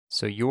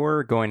So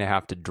you're going to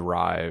have to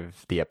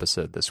drive the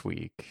episode this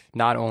week,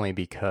 not only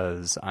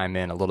because I'm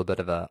in a little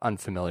bit of an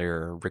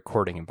unfamiliar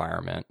recording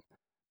environment,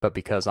 but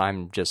because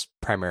I'm just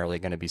primarily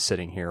going to be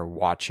sitting here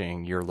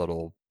watching your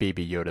little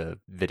Baby Yoda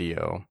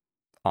video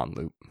on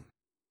loop.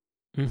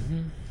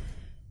 Mm-hmm.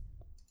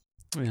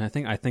 Yeah,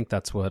 I think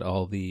that's what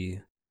all the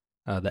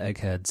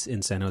eggheads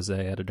in San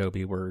Jose at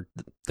Adobe were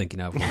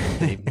thinking of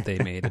when they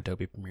made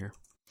Adobe Premiere.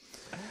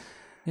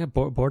 Yeah,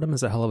 boredom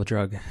is a hell of a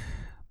drug.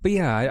 But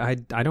yeah,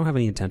 I don't have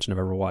any intention of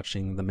ever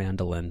watching the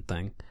Mandolin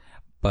thing.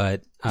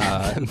 But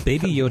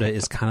Baby Yoda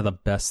is kind of the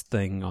best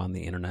thing on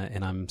the internet,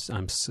 and I'm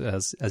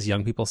as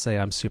young people say,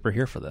 I'm super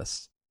here for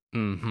this.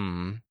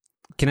 Mm-hmm.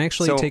 Can I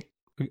actually take?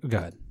 Go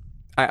ahead.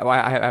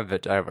 I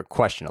have a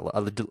question,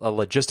 a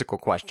logistical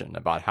question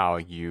about how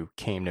you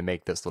came to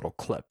make this little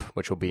clip,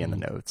 which will be in the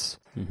notes.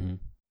 Mm-hmm.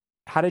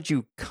 How did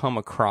you come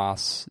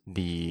across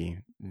the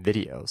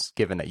videos,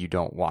 given that you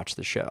don't watch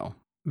the show?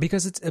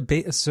 Because it's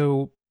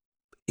so.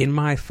 In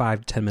my 5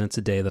 to 10 minutes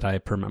a day that I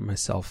permit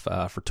myself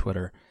for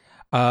Twitter,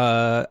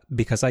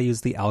 because I use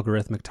the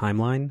algorithmic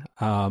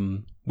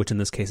timeline, which in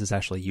this case is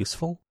actually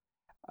useful,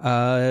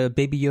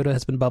 Baby Yoda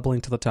has been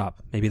bubbling to the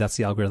top. Maybe that's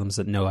the algorithms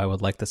that know I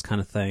would like this kind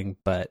of thing,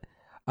 but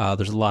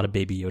there's a lot of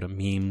Baby Yoda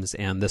memes,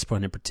 and this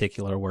one in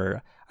particular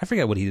where I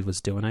forget what he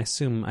was doing. I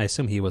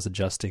assume he was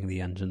adjusting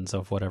the engines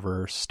of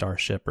whatever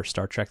starship or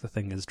Star Trek the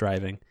thing is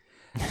driving.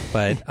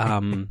 But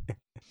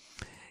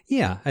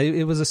yeah,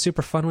 it was a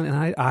super fun one,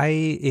 and I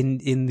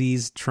in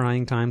these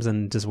trying times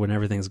and just when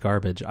everything's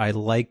garbage, I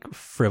like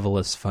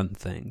frivolous, fun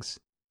things.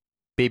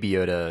 Baby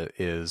Yoda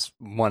is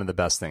one of the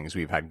best things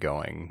we've had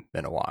going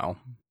in a while.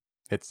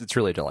 It's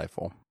really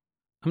delightful.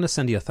 I'm going to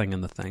send you a thing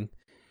in the thing.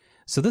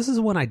 So this is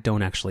one I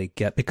don't actually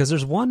get, because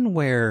there's one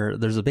where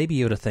there's a Baby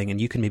Yoda thing, and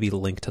you can maybe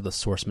link to the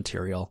source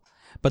material,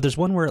 but there's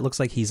one where it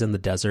looks like he's in the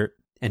desert,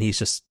 and he's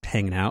just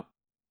hanging out.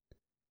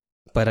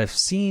 But I've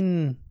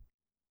seen...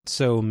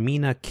 So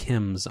Mina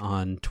Kims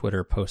on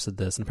Twitter posted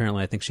this, and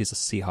apparently I think she's a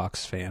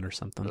Seahawks fan or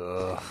something.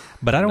 Ugh.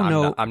 But I don't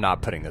know. I'm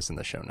not putting this in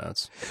the show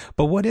notes.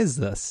 But what is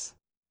this?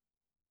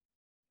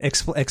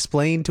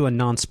 Explain to a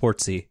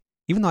non-sportsy,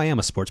 even though I am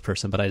a sports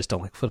person, but I just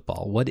don't like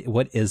football.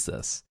 What is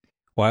this?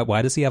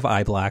 Why does he have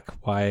eye black?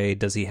 Why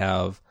does he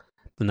have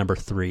the number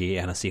 3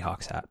 and a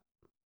Seahawks hat?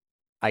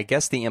 I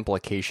guess the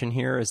implication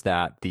here is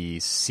that the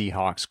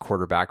Seahawks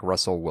quarterback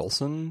Russell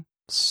Wilson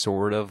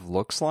sort of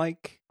looks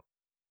like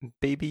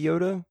Baby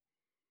Yoda.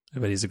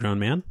 But he's a grown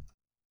man?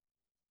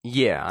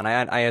 Yeah, and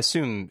I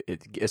assume,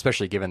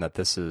 especially given that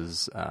this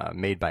is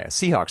made by a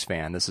Seahawks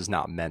fan, this is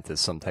not meant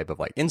as some type of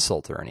like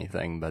insult or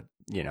anything, but,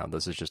 you know,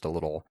 this is just a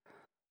little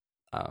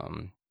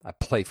a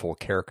playful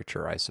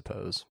caricature, I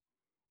suppose.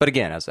 But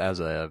again, as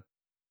a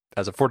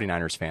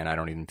 49ers fan, I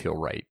don't even feel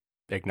right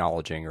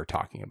acknowledging or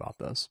talking about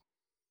this.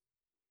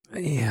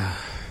 Yeah.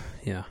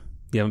 You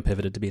haven't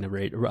pivoted to being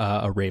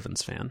a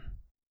Ravens fan.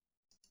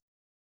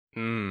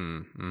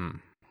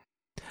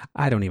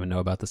 I don't even know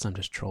about this. I'm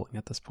just trolling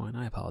at this point.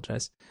 I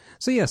apologize.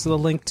 So the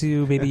link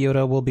to Baby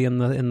Yoda will be in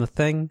the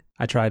thing.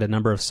 I tried a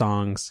number of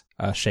songs.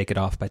 "Shake It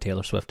Off" by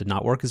Taylor Swift did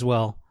not work as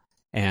well,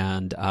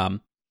 and I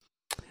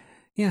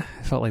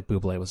felt like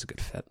Bublé was a good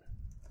fit.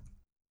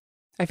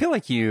 I feel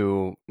like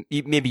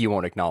maybe you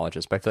won't acknowledge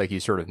this, but I feel like you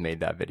sort of made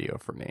that video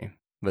for me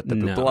with the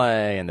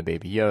Bublé and the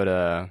Baby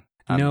Yoda.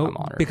 I'm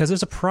honored. Because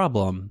there's a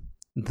problem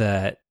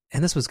that,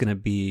 and this was going to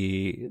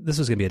be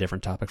a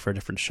different topic for a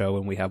different show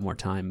when we have more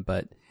time,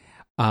 but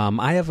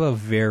I have a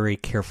very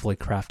carefully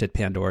crafted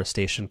Pandora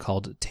station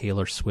called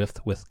Taylor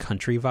Swift with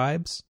Country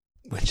Vibes,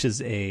 which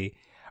is a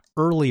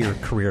earlier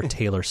career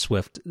Taylor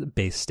Swift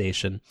based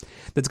station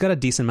that's got a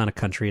decent amount of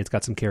country. It's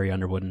got some Carrie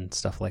Underwood and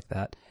stuff like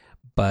that.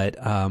 But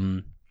about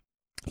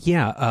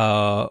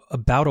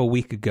a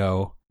week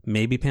ago,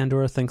 maybe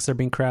Pandora thinks they're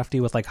being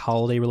crafty with like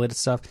holiday related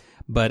stuff,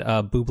 but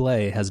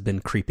Bublé has been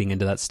creeping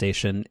into that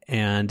station,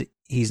 and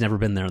he's never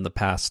been there in the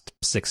past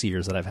 6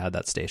 years that I've had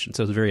that station.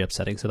 So it's very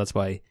upsetting. So that's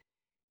why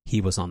he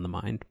was on the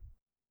mind.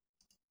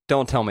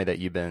 Don't tell me that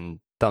you've been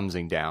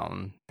thumbsing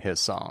down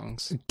his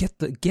songs.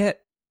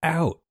 Get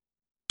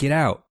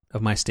out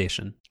of my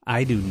station.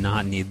 I do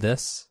not need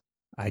this.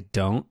 I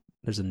don't.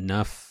 There's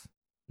enough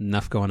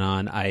going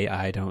on.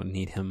 I don't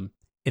need him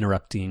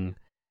interrupting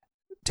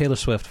Taylor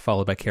Swift,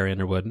 followed by Carrie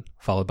Underwood,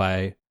 followed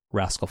by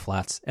Rascal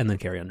Flatts, and then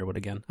Carrie Underwood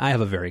again. I have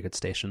a very good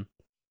station.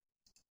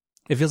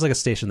 It feels like a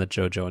station that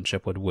JoJo and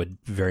Chipwood would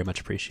very much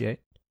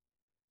appreciate.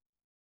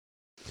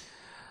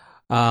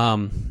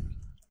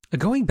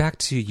 Going back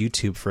to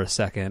YouTube for a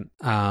second,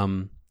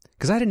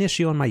 because I had an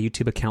issue on my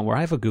YouTube account where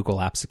I have a Google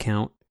Apps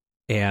account,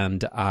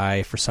 and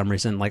I, for some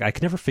reason, like, I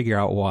could never figure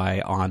out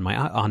why on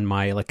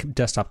my like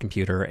desktop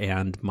computer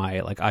and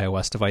my like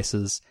iOS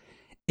devices,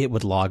 it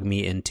would log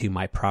me into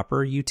my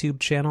proper YouTube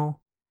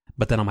channel,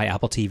 but then on my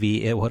Apple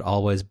TV, it would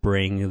always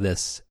bring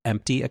this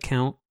empty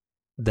account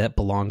that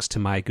belongs to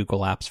my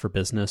Google Apps for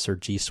Business or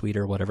G Suite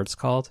or whatever it's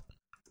called.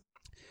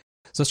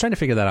 So I was trying to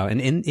figure that out,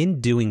 and in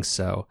doing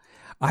so,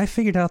 I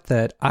figured out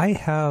that I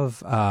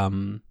have,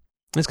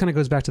 this kind of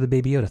goes back to the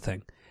Baby Yoda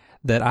thing,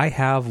 that I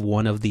have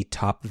one of the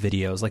top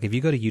videos. Like if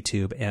you go to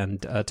YouTube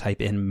and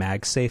type in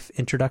MagSafe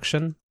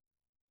introduction,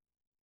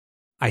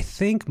 I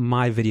think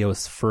my video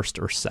is first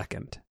or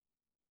second.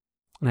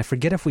 And I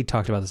forget if we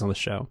talked about this on the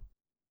show.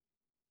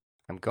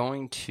 I'm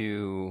going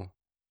to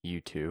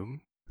YouTube,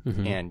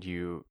 Mm-hmm. and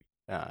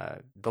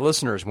the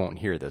listeners won't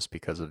hear this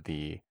because of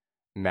the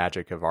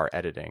magic of our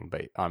editing,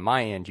 but on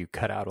my end, you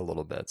cut out a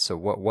little bit. So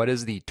what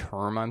is the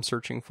term I'm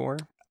searching for?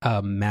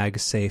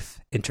 MagSafe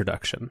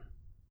introduction.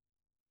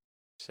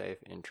 Safe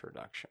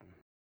introduction.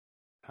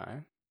 Okay.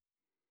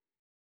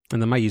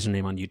 And then my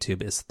username on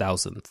YouTube is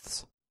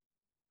thousandths.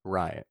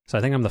 Right. So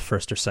I think I'm the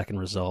first or second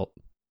result.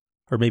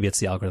 Or maybe it's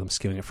the algorithm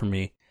skewing it for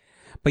me.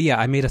 But yeah,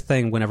 I made a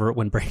thing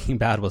when Breaking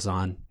Bad was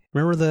on.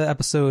 Remember the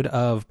episode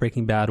of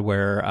Breaking Bad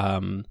where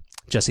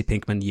Jesse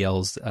Pinkman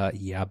yells,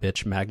 yeah,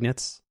 bitch,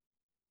 magnets?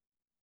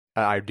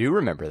 I do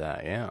remember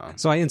that, yeah.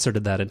 So I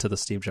inserted that into the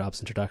Steve Jobs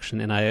introduction,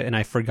 and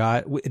I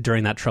forgot,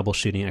 during that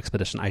troubleshooting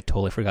expedition, I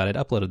totally forgot I'd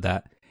uploaded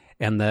that.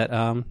 And that,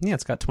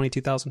 it's got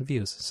 22,000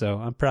 views, so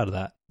I'm proud of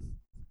that.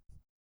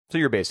 So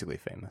you're basically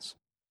famous.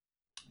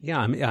 Yeah,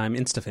 I'm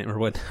Insta-famous, or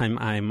what,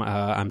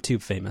 I'm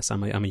tube famous.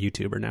 I'm a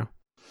YouTuber now.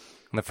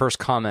 And the first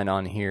comment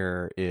on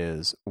here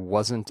is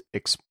wasn't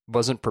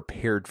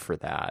prepared for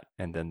that,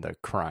 and then the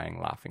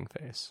crying, laughing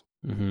face.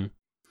 Mm-hmm.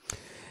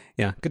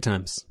 Yeah, good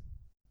times.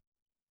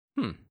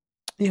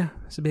 Yeah,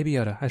 it's a Baby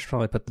Yoda. I should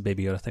probably put the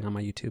Baby Yoda thing on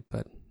my YouTube,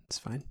 but it's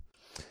fine.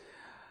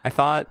 I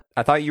thought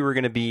you were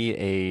going to be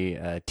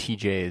a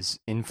TJ's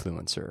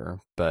influencer,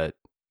 but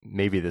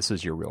maybe this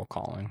is your real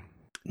calling.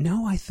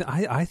 No, I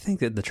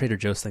think that the Trader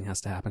Joe's thing has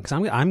to happen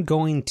because I'm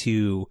going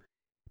to.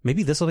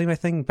 Maybe this will be my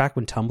thing. Back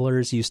when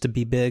Tumblrs used to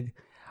be big,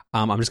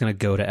 I'm just going to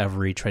go to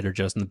every Trader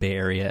Joe's in the Bay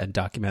Area and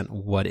document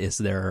what is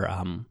their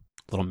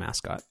little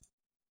mascot.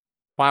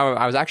 Well,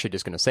 I was actually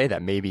just going to say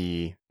that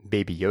maybe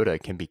Baby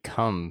Yoda can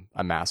become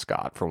a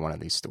mascot for one of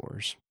these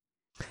stores.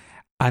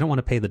 I don't want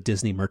to pay the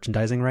Disney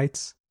merchandising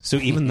rights. So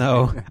even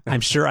though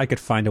I'm sure I could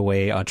find a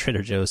way on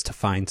Trader Joe's to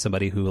find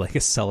somebody who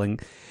is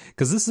selling,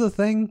 because this is a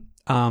thing,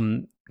 I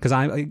don't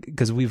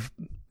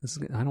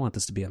want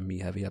this to be a me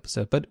heavy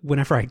episode, but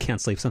whenever I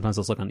can't sleep, sometimes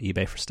I'll look on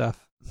eBay for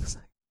stuff.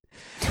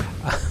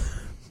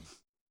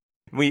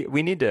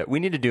 We need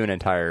to do an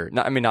entire,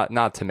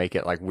 not to make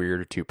it like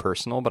weird or too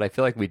personal, but I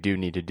feel like we do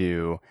need to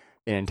do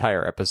an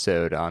entire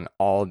episode on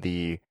all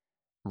the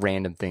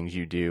random things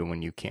you do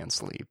when you can't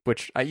sleep,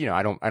 which I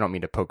don't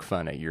mean to poke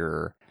fun at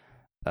your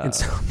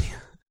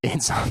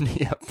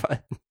insomnia,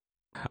 but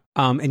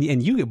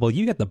and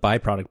you get the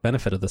byproduct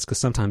benefit of this because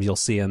sometimes you'll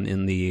see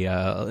in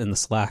the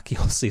Slack,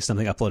 you'll see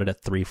something uploaded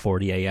at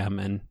 3:40 a.m.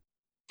 and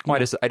I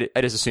just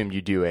assumed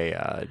you do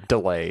a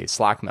delay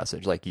Slack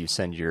message, like you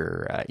send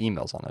your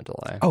emails on a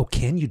delay. Oh,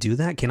 can you do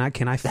that? Can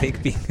I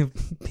fake being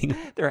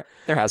There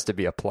has to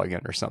be a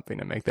plugin or something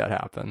to make that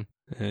happen.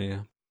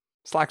 Yeah.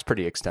 Slack's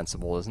pretty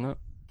extensible, isn't it?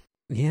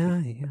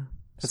 Yeah. It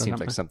seems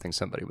like something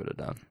somebody would have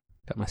done.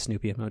 Got my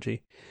Snoopy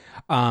emoji.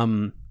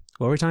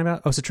 What were we talking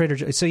about? Oh, so Trader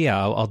Joe's. So yeah,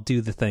 I'll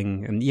do the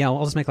thing, and yeah,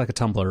 I'll just make like a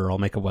Tumblr, or I'll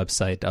make a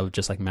website of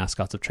just like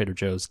mascots of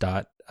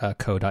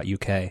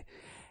traderjoes.co.uk,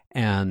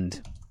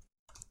 and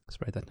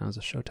let's write that down as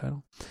a show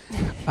title.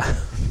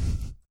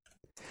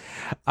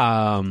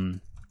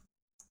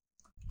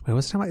 Wait,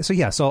 what's the time? So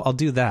yeah, so I'll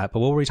do that. But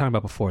what were we talking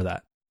about before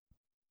that?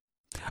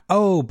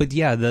 Oh, but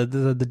yeah,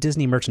 the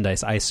Disney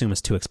merchandise I assume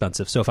is too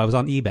expensive. So if I was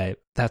on eBay,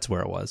 that's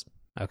where it was.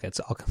 Okay, it's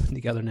all coming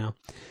together now.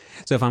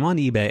 So if I'm on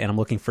eBay and I'm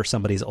looking for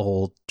somebody's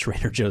old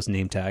Trader Joe's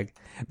name tag,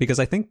 because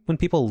I think when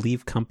people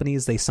leave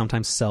companies, they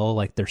sometimes sell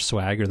like their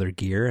swag or their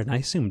gear, and I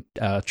assume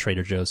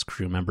Trader Joe's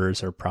crew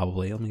members are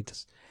probably, let me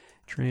just,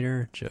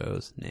 Trader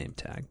Joe's name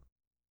tag.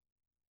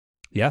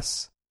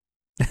 Yes.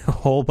 A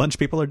whole bunch of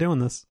people are doing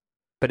this.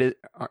 But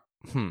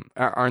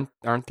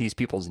aren't these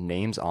people's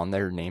names on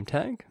their name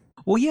tag?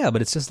 Well, yeah,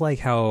 but it's just like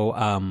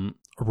how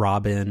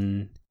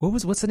Robin,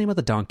 what's the name of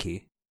the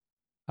donkey?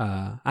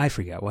 I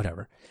forget,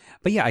 whatever.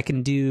 But yeah, I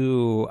can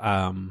do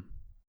I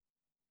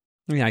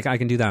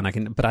can do that,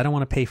 and but I don't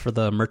want to pay for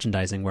the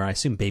merchandising where I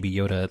assume Baby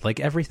Yoda,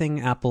 like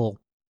everything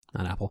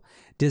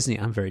Disney,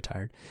 I'm very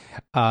tired.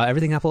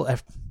 Everything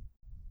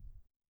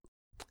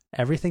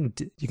everything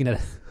you can.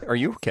 Are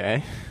you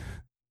okay?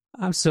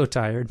 I'm so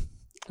tired.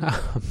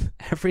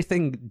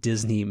 Everything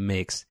Disney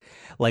makes,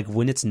 like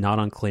when it's not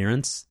on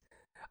clearance,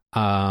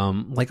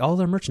 like all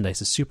their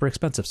merchandise is super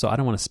expensive, so I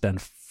don't want to spend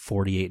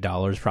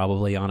 $48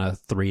 probably on a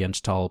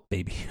 3-inch tall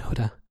Baby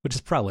Yoda, which is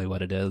probably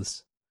what it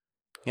is.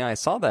 Yeah, I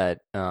saw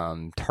that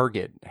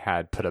Target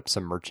had put up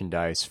some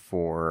merchandise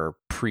for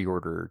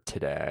pre-order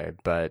today,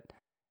 but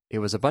it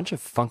was a bunch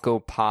of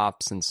Funko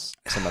Pops and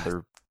some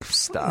other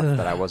stuff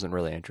that I wasn't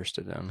really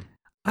interested in.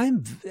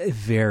 I'm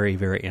very,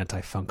 very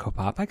anti-Funko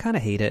Pop. I kind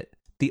of hate it.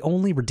 The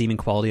only redeeming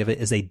quality of it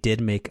is they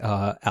did make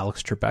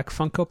Alex Trebek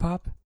Funko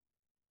Pop,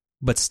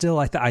 but still,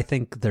 I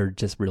think they're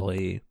just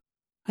really,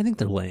 I think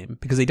they're lame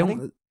because they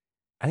don't.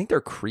 I think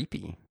they're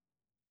creepy.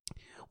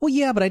 Well,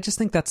 yeah, but I just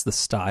think that's the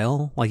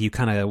style. Like you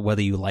kind of,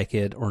 whether you like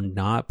it or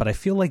not, but I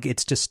feel like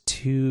it's just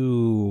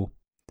too.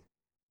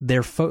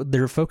 Their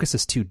focus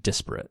is too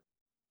disparate.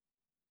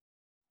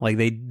 Like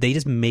they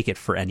just make it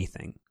for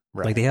anything.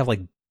 Right. Like they have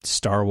like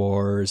Star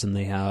Wars and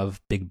they have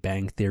Big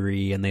Bang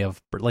Theory and they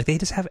have like they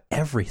just have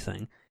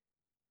everything.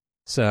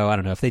 So I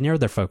don't know if they narrowed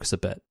their focus a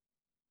bit.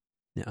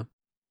 Yeah,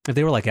 if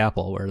they were like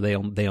Apple, where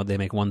they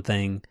make one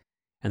thing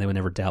and they would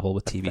never dabble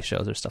with TV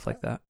shows or stuff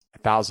like that.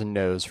 1,000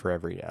 no's for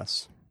every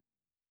yes.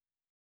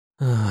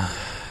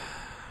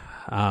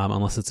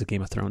 Unless it's a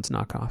Game of Thrones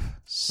knockoff.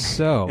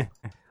 So,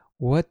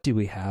 what do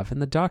we have in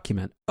the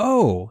document?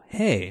 Oh,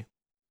 hey,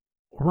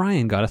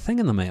 Ryan got a thing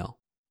in the mail.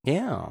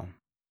 Yeah.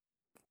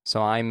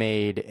 So I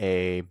made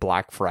a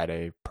Black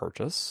Friday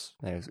purchase.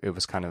 It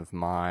was kind of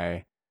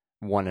my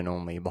one and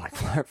only Black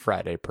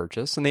Friday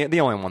purchase, and the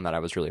only one that I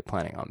was really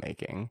planning on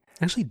making.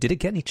 Actually, did it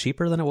get any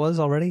cheaper than it was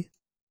already?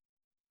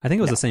 I think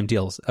it was the same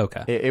deals.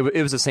 Okay.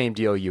 It was the same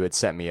deal you had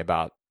sent me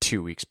about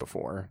 2 weeks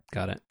before.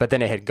 Got it. But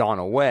then it had gone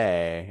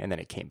away, and then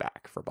it came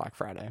back for Black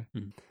Friday.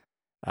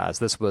 So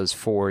this was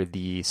for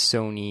the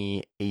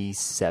Sony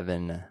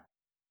A7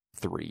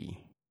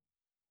 III.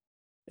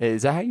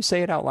 Is that how you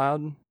say it out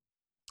loud?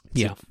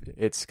 Yeah.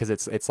 It's because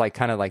it's like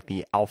kind of like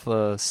the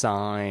alpha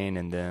sign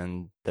and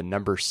then the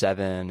number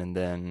 7 and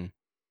then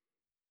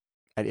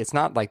it's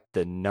not like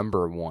the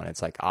number 1.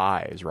 It's like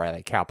eyes, right?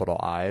 Like capital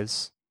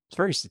eyes.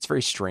 It's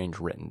very strange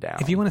written down.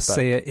 If you want to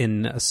say it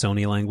in a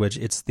Sony language,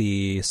 it's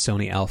the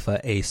Sony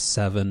Alpha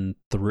A7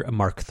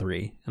 Mark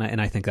III,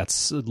 and I think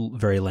that's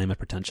very lame and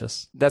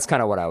pretentious. That's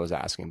kind of what I was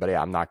asking, but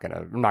yeah, I'm not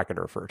gonna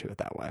refer to it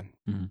that way.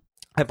 Mm-hmm.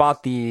 I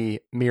bought the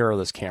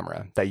mirrorless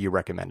camera that you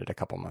recommended a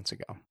couple months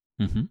ago,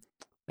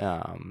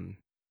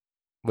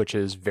 which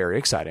is very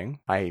exciting.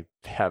 I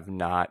have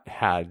not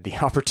had the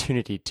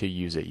opportunity to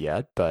use it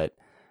yet, but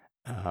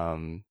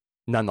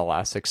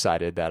nonetheless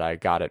excited that I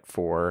got it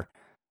for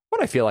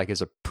what I feel like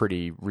is a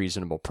pretty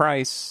reasonable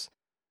price.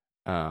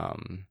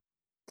 And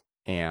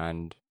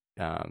I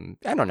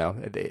don't know,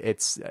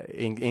 it's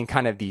in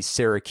kind of the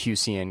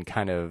Syracusean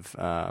kind of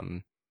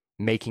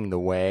making the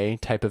way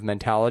type of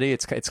mentality.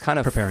 It's kind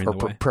of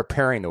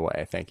preparing the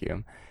way. Thank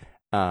you.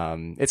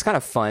 It's kind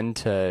of fun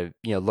to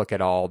look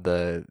at all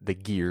the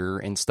gear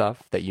and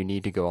stuff that you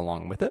need to go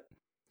along with it.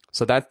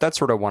 So that's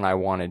sort of one I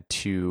wanted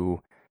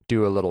to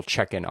do a little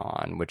check-in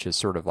on, which is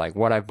sort of like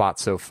what I've bought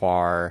so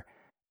far,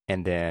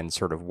 and then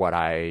sort of what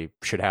I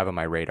should have on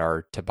my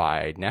radar to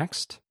buy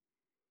next.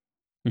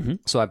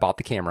 So I bought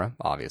the camera,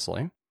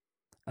 obviously.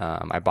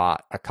 I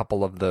bought a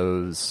couple of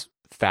those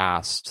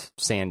fast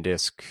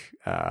SanDisk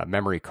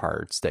memory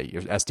cards,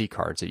 SD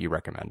cards that you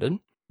recommended.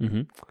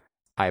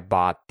 I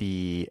bought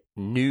the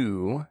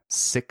new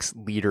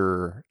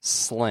 6-liter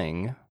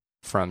sling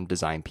from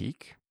Design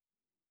Peak.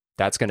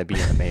 That's going to be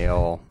in the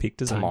mail Peak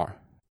Design. tomorrow.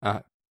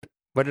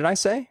 What did I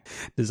say?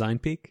 Design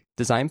Peak?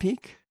 Design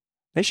Peak?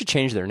 They should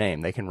change their name.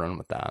 They can run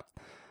with that.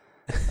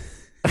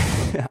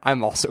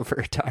 I'm also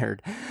very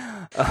tired.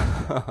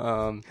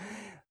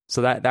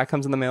 So that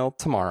comes in the mail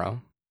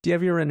tomorrow. Do you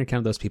ever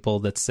encounter those people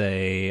that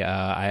say,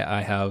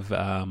 I have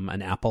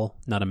an Apple,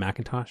 not a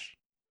Macintosh?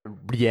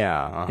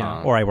 Yeah.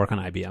 Yeah. Or I work on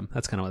IBM.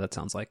 That's kind of what that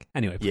sounds like.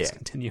 Anyway, please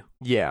continue.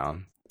 Yeah.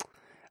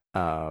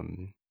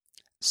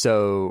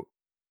 So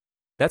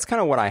that's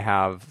kind of what I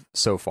have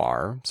so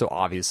far. So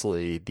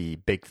obviously the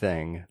big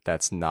thing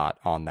that's not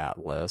on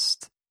that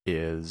list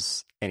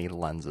is any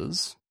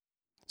lenses.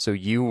 So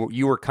you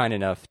were kind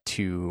enough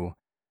to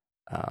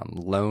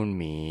loan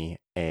me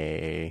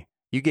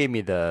you gave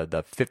me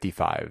the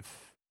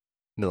 55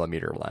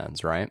 millimeter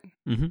lens, right?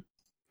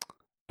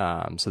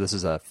 So this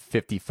is a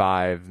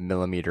 55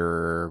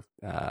 millimeter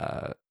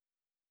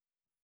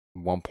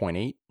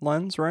 1.8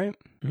 lens, right?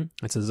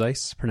 It's a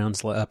Zeiss,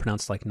 pronounced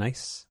like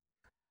nice.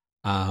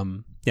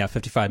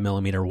 55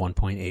 millimeter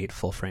 1.8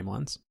 full frame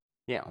lens.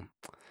 Yeah.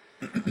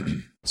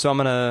 So I'm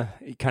going to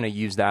kind of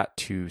use that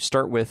to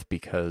start with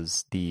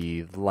because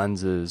the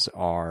lenses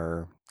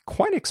are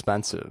quite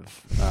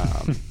expensive,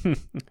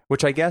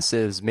 which I guess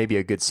is maybe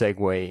a good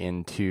segue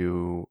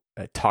into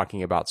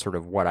talking about sort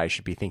of what I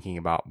should be thinking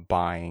about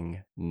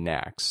buying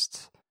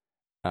next.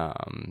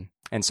 And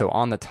so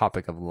on the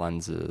topic of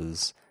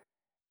lenses,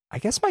 I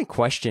guess my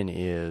question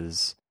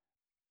is,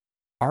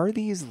 are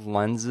these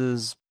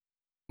lenses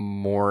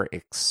more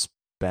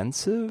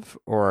expensive,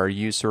 or are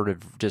you sort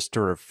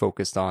of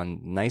focused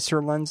on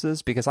nicer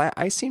lenses? Because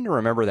I seem to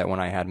remember that when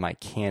I had my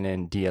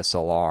Canon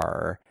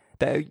DSLR,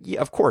 that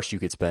of course you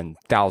could spend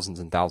thousands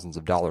and thousands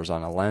of dollars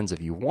on a lens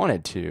if you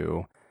wanted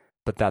to,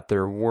 but that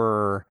there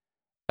were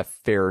a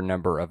fair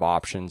number of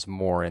options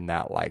more in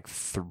that like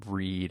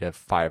 $300 to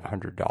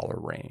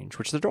 $500 range,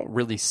 which there don't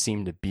really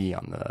seem to be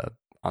on the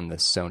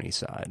Sony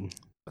side.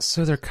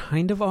 So there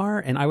kind of are,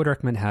 and I would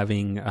recommend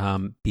having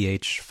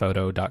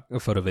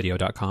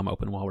bhphotovideo.com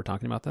open while we're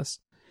talking about this.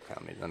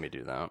 Let me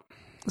do that.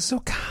 So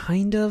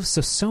kind of. So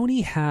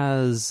Sony's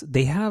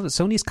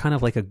kind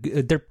of like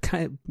they're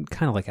kind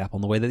of like Apple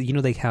in the way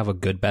that, they have a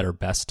good, better,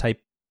 best type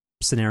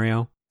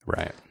scenario.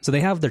 Right. So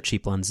they have their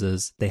cheap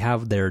lenses. They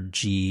have their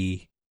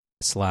G/Zeiss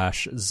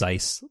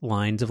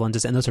lines of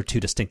lenses, and those are two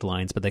distinct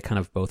lines, but they kind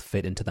of both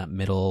fit into that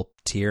middle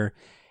tier.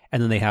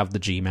 And then they have the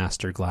G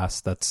Master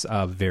glass that's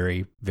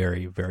very,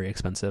 very, very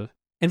expensive.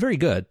 and very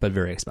good, but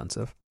very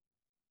expensive.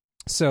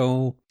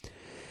 So,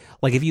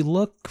 like if you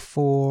look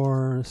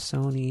for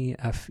Sony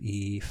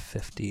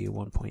FE50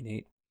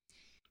 1.8,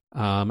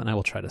 and I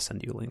will try to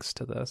send you links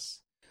to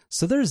this.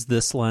 So there's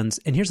this lens,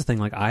 and here's the thing,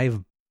 like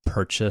I've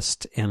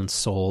purchased and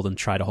sold and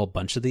tried a whole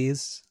bunch of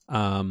these.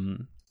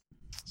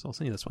 So I'll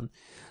send you this one.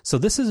 So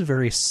this is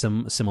very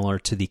similar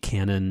to the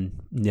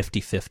Canon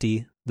Nifty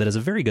 50 that is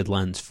a very good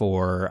lens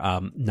for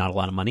not a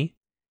lot of money.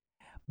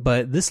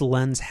 But this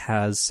lens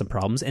has some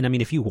problems. And I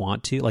mean, if you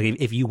want to, like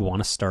if you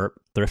want to start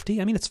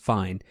thrifty, I mean, it's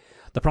fine.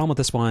 The problem with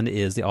this one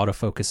is the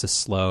autofocus is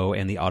slow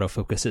and the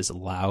autofocus is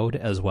loud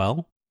as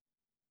well.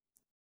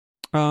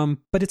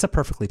 But it's a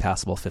perfectly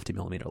passable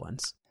 50mm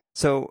lens.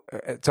 So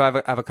I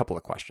have a couple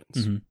of questions.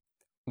 Mm-hmm.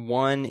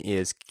 One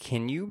is,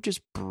 can you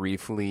just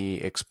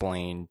briefly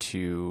explain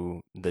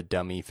to the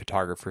dummy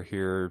photographer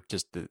here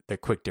just the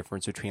quick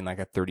difference between like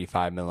a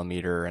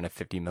 35mm and a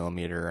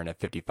 50mm and a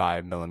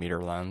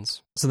 55mm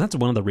lens? So that's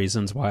one of the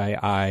reasons why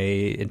I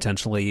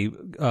intentionally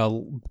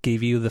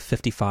gave you the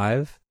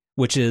 55,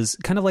 which is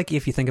kind of like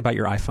if you think about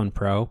your iPhone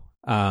Pro,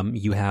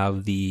 you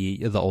have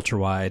the ultra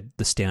wide,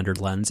 the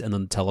standard lens, and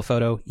then the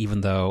telephoto,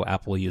 even though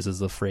Apple uses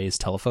the phrase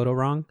telephoto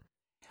wrong.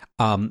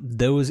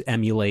 Those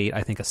emulate,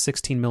 I think, a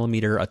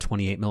 16mm, a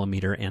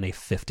 28mm, and a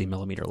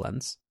 50mm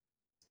lens.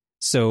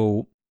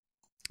 So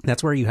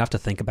that's where you have to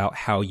think about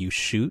how you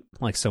shoot.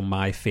 Like, so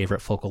my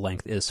favorite focal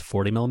length is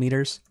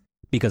 40mm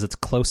because it's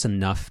close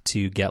enough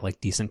to get like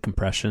decent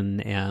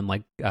compression and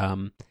like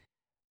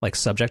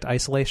subject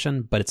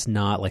isolation, but it's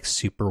not like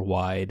super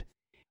wide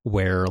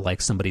where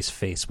like somebody's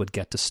face would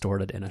get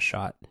distorted in a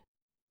shot.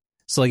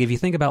 So like if you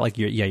think about like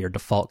your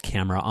default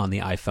camera on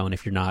the iPhone,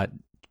 if you're not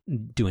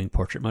doing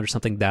portrait mode or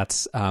something,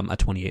 that's a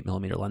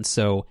 28mm lens.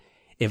 So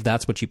if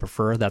that's what you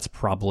prefer, that's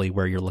probably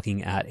where you're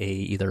looking at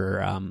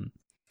either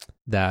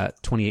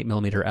that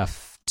 28mm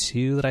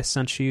f2 that I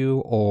sent you,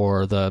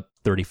 or the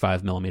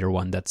 35mm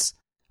one that's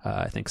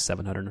I think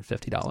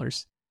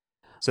 $750.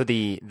 So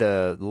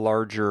the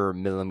larger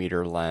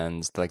millimeter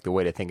lens, like the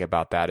way to think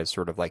about that is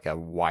sort of like a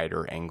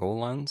wider angle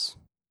lens.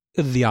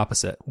 The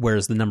opposite,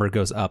 whereas the number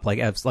goes up. Like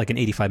an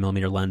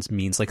 85mm lens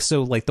means like,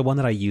 so like the one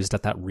that I used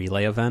at that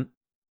relay event,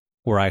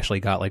 where I actually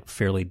got like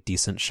fairly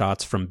decent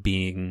shots from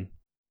being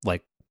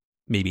like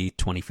maybe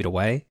 20 feet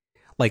away.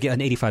 Like an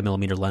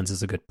 85mm lens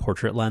is a good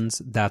portrait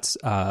lens. That's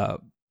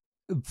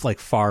like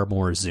far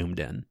more zoomed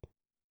in.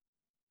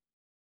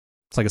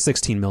 It's like a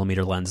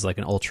 16mm lens, like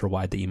an ultra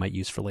wide that you might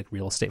use for like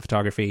real estate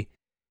photography.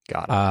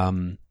 Got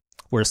it.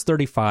 Whereas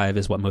 35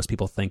 is what most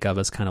people think of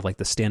as kind of like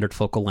the standard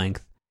focal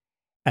length.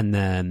 And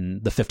then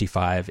the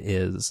 55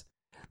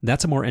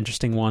 that's a more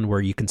interesting one where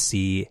you can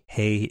see,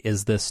 hey,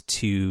 is this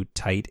too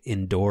tight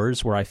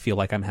indoors where I feel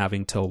like I'm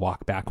having to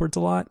walk backwards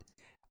a lot?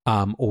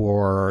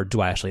 Or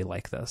do I actually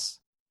like this?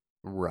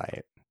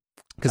 Right.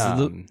 Because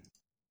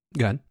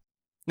go ahead.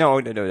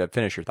 No,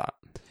 finish your thought.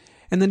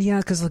 And then, yeah,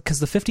 because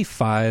the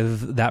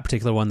 55, that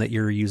particular one that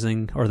you're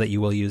using or that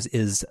you will use,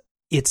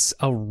 it's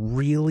a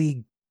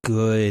really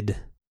good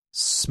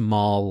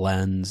small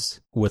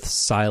lens with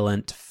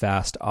silent,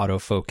 fast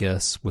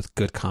autofocus with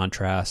good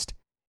contrast,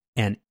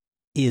 and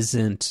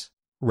isn't,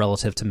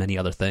 relative to many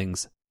other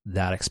things,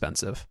 that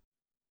expensive.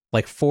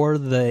 Like for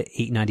the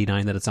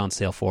 $899 that it's on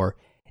sale for,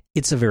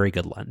 it's a very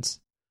good lens.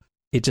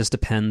 It just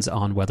depends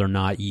on whether or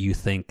not you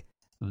think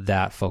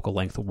that focal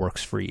length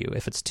works for you.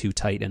 If it's too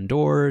tight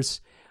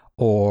indoors,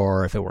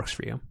 or if it works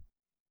for you.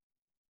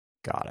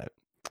 Got it.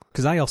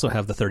 Because I also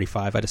have the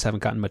 35. I just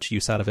haven't gotten much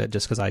use out of it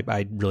just because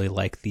I really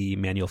like the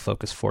manual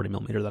focus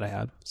 40mm that I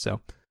had.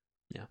 So,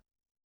 yeah.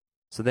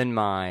 So then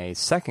my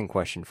second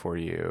question for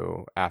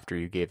you, after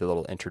you gave the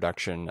little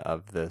introduction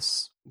of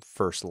this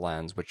first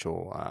lens, which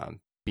will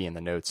be in the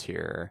notes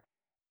here,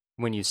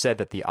 when you said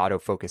that the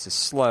autofocus is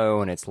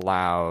slow and it's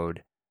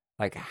loud,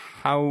 like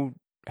how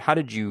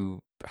do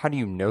you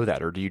know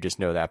that, or do you just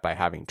know that by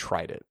having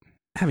tried it?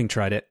 Having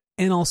tried it.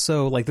 And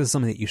also, like, this is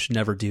something that you should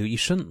never do. You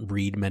shouldn't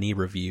read many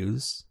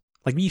reviews.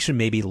 Like, you should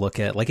maybe look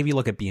at, like, if you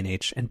look at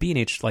B&H, and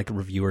B&H, like,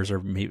 reviewers are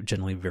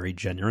generally very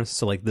generous.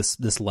 So, like,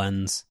 this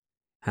lens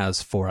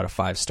has 4 out of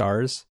 5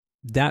 stars.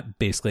 That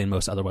basically in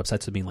most other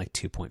websites would mean like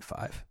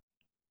 2.5.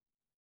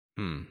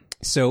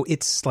 So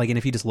it's like, and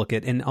if you just look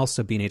at, and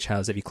also B&H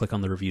has, if you click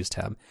on the reviews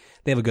tab,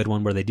 they have a good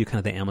one where they do kind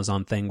of the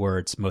Amazon thing where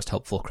it's most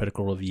helpful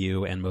critical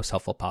review and most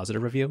helpful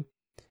positive review.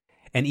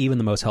 And even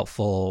the most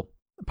helpful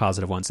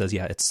positive one says,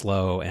 yeah, it's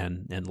slow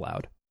and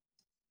loud.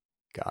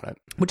 Got it.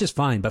 Which is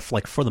fine, but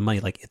for the money,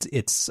 like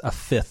it's a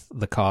fifth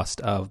the cost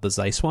of the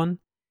Zeiss one.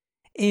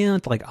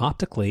 And like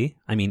optically,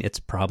 I mean, it's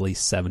probably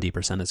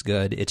 70% as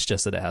good. It's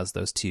just that it has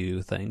those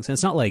two things. And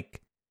it's not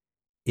like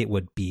it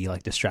would be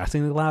like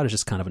distractingly loud. It's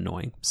just kind of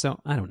annoying. So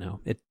I don't know.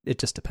 It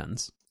just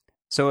depends.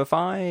 So if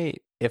I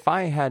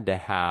had to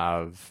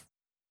have,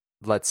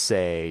 let's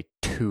say,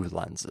 2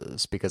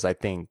 lenses, because I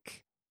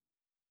think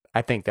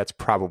that's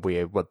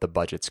probably what the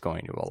budget's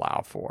going to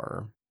allow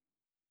for.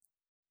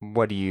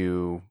 What do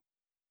you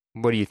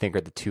think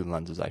are the 2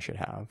 lenses I should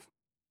have?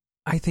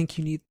 I think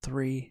you need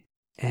 3.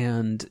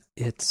 and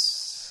I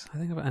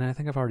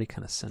think I've already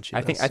kind of sent you.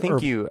 I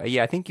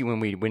think you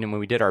when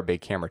we did our big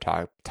camera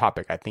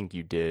topic, I think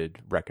you did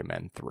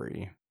recommend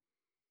 3.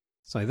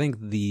 So I think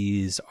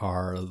these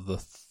are the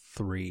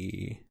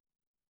 3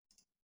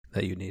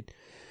 that you need.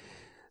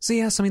 So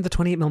yes, I mean the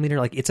 28mm,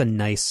 like it's a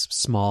nice,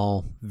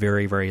 small,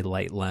 very, very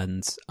light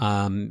lens.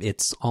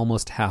 It's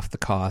almost half the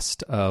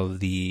cost of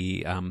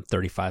the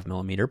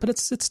 35mm, but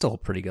it's still a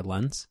pretty good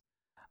lens.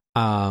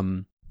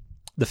 The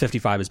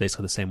 55 is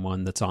basically the same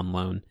one that's on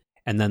loan,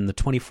 and then the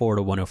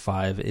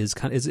 24-105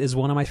 is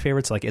one of my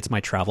favorites. Like it's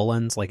my travel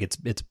lens. Like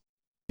it's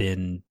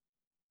been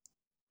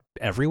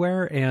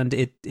everywhere, and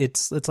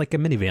it's like a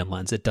minivan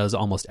lens. It does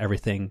almost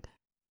everything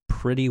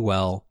pretty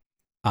well.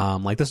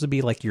 Like this would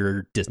be like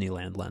your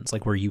Disneyland lens,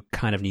 like where you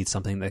kind of need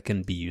something that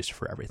can be used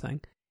for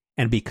everything.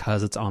 And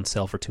because it's on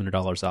sale for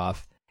 $200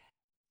 off,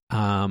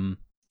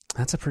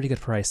 that's a pretty good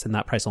price. And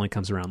that price only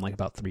comes around like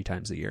about 3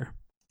 times a year.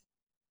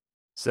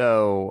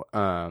 So,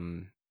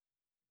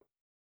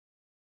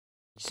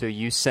 so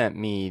you sent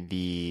me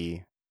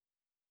the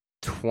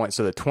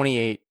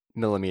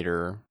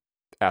 28mm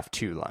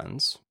f2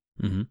 lens.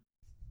 Mm-hmm.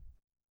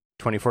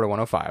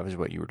 24-105 is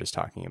what you were just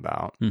talking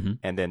about,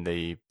 and then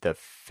the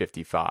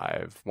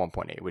 55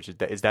 1.8, which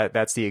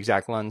that's the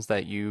exact lens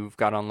that you've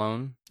got on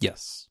loan.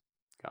 Yes,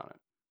 got it.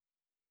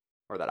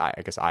 Or that I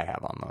guess I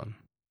have on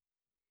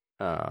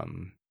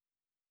loan.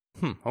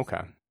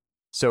 Okay.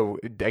 So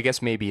I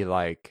guess maybe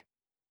like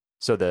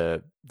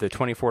the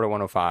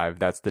 24-105,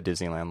 that's the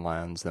Disneyland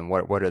lens. Then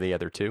what are the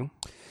other 2?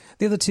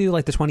 The other 2,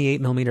 like the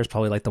 28mm, is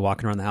probably like the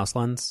walking around the house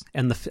lens,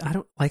 and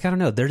I don't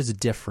know, they're just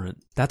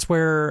different. That's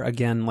where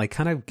again, like,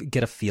 kind of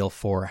get a feel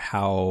for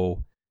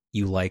how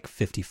you like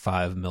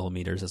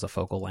 55mm as a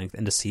focal length,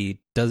 and to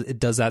see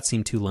does that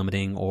seem too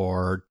limiting,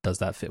 or does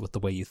that fit with the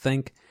way you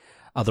think?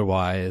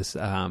 Otherwise,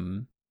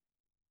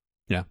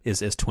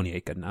 is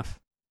 28 good enough?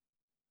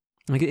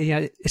 Like,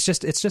 yeah, it's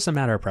just a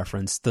matter of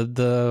preference.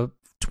 The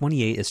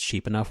 28 is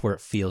cheap enough where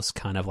it feels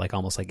kind of like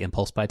almost like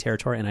impulse buy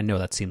territory, and I know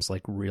that seems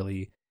like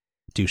really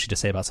douchey to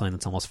say about something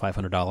that's almost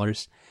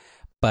 $500,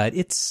 but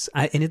it's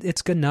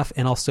good enough.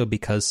 And also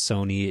because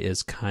Sony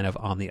is kind of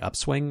on the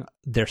upswing,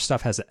 their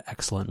stuff has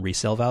excellent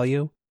resale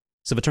value.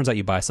 So if it turns out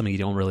you buy something you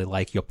don't really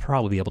like, you'll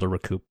probably be able to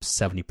recoup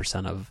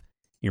 70% of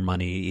your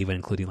money, even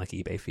including like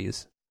eBay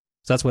fees.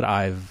 So that's what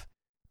I've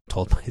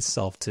told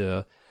myself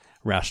to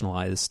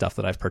rationalize stuff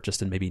that I've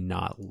purchased and maybe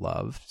not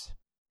loved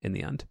in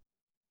the end.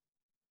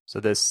 So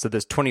this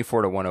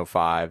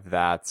 24-105,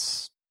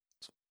 that's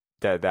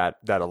that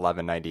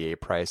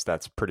 $11.98 price,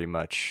 that's pretty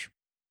much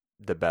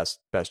the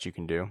best you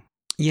can do.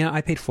 Yeah,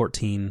 I paid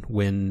 $14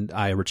 when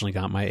I originally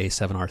got my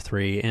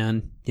A7R3,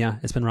 and yeah,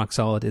 it's been rock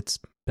solid. It's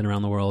been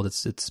around the world.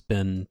 It's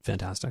been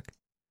fantastic.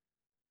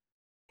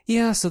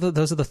 Yeah, so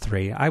those are the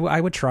 3.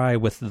 I would try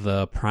with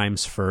the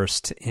primes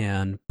first,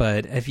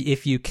 but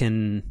if you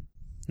can,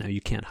 no,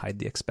 you can't hide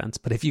the expense.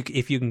 But if you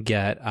can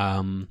get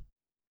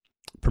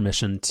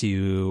permission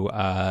to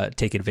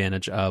take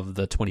advantage of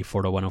the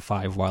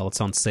 24-105 while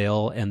it's on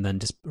sale, and then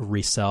just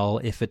resell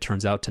if it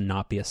turns out to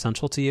not be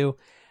essential to you,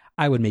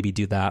 I would maybe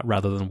do that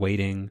rather than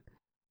waiting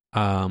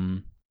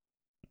until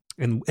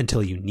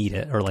you need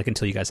it, or like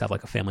until you guys have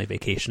like a family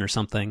vacation or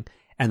something,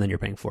 and then you're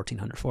paying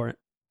 $1,400 for it.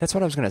 That's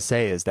what I was going to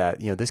say, is that,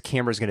 this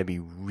camera is going to be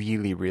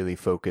really, really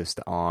focused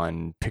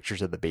on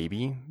pictures of the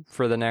baby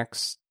for the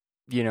next,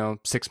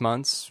 6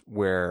 months,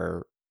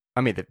 where,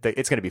 I mean,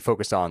 it's going to be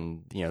focused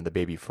on, the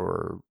baby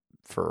for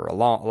a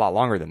lot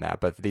longer than that.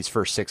 But these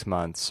first 6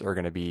 months are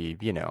going to be,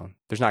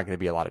 there's not going to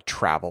be a lot of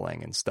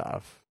traveling and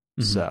stuff.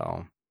 Mm-hmm.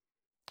 So,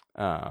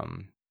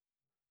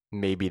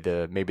 maybe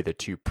the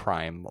 2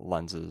 prime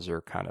lenses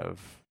are kind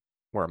of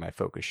where my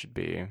focus should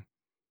be.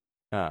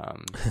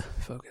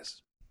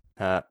 Focus.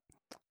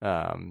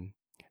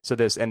 So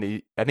this,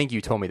 and I think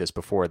you told me this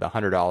before, the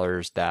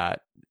 $100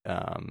 that,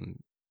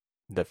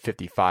 the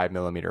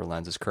 55mm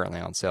lens is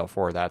currently on sale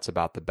for, that's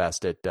about the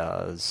best it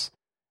does.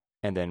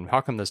 And then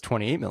how come this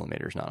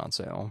 28mm is not on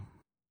sale?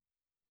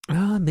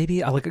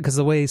 Maybe because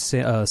the way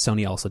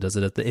Sony also does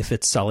it, if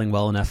it's selling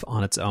well enough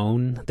on its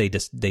own, they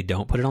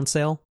don't put it on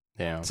sale.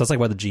 Yeah. So that's like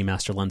why the G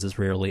Master lenses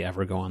rarely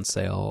ever go on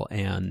sale.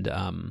 And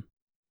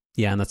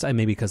and that's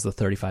maybe because the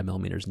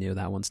 35mm is new.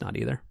 That one's not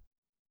either.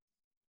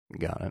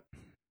 Got it.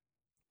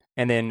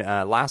 And then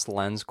last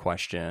lens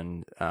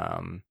question.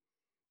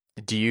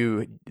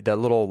 The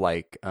little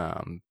like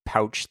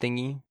pouch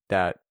thingy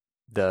that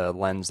the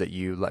lens that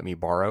you let me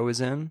borrow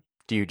is in,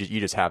 do you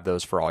just have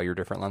those for all your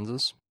different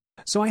lenses?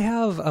 So I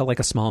have like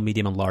a small,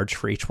 medium, and large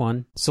for each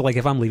one. So like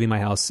if I'm leaving my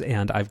house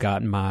and I've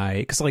got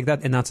because like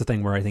that, and that's the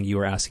thing where I think you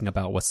were asking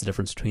about what's the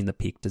difference between the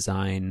Peak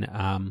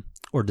Design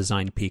or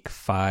Design Peak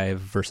 5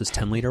 versus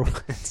 10 liter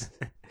ones.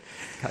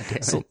 God damn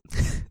it.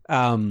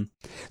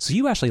 So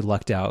you actually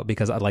lucked out,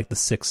 because I like the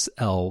 6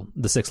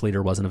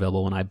 liter wasn't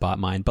available when I bought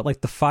mine, but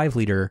like the 5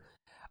 liter,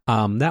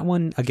 that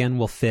one again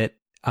will fit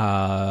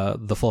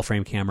the full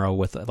frame camera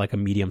with like a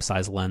medium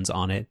sized lens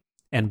on it,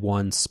 and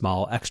one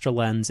small extra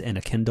lens and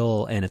a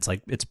Kindle, and it's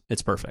like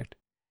it's perfect.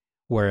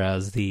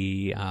 Whereas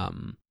the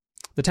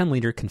The 10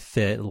 liter can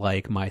fit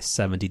like my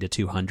 70 to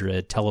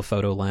 200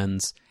 telephoto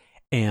lens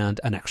and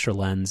an extra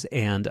lens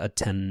and a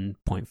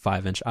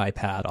 10.5 inch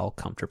iPad all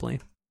comfortably.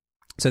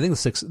 So I think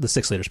the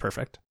 6 liter is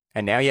perfect.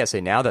 And now,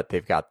 now that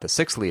they've got the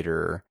 6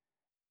 liter,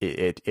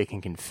 it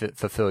can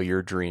fulfill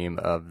your dream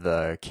of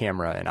the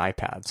camera and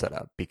iPad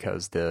setup,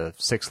 because the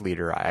 6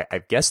 liter,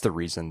 I guess the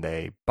reason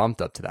they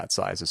bumped up to that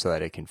size is so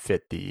that it can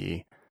fit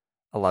the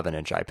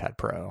 11-inch iPad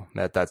Pro.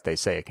 That's they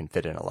say it can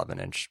fit an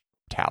 11-inch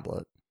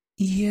tablet.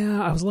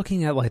 Yeah, I was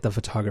looking at like the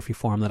photography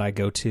forum that I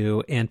go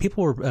to, and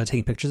people were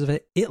taking pictures of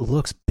it. It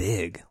looks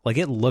big. Like,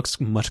 it looks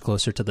much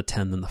closer to the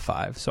 10 than the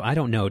 5. So I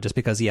don't know, just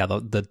because the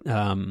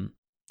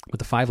with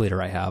the 5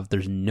 liter I have,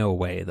 there's no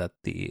way that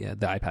the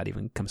iPad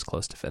even comes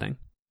close to fitting.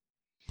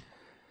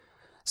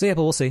 So yeah,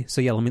 but we'll see.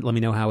 So yeah, let me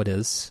know how it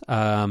is.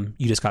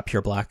 You just got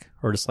pure black,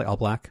 or just like all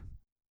black?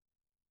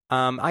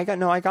 I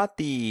got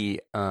the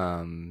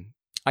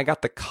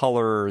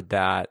color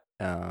that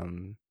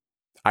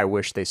I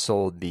wish they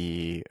sold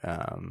the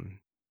well,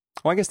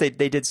 I guess they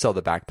did sell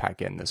the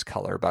backpack in this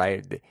color,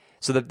 but the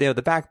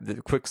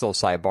quick little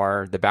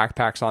sidebar, the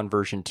backpack's on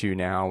version 2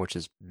 now, which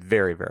is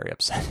very, very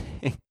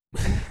upsetting.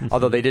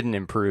 Although they didn't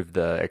improve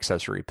the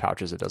accessory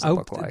pouches, it doesn't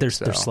look like. They're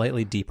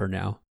slightly deeper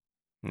now.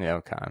 Yeah,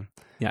 okay.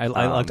 Yeah,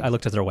 I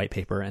looked at their white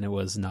paper, and it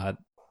was not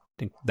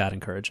that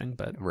encouraging,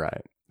 but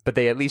right. But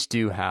they at least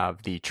do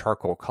have the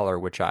charcoal color,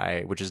 which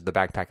is the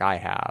backpack I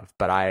have.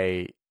 But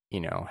I,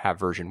 have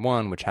version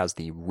 1, which has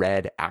the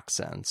red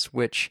accents,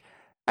 which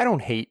I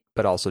don't hate,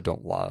 but also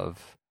don't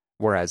love.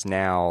 Whereas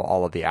now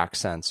all of the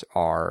accents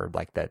are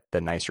like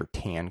the nicer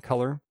tan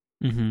color,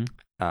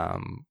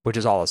 which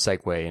is all a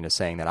segue into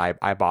saying that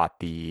I bought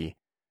the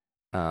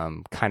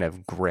kind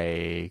of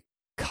gray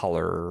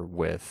color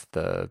with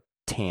the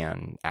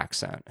tan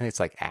accent. And it's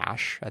like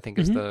ash, I think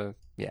is the,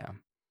 yeah.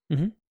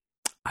 Mm-hmm.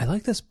 I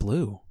like this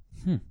blue.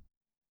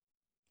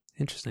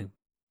 Interesting.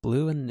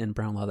 Blue and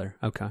brown leather.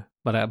 Okay.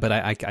 But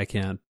I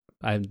can't,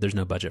 there's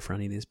no budget for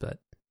any of these, but.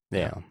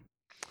 Yeah.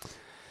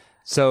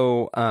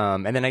 So,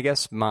 and then I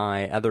guess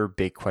my other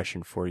big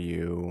question for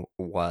you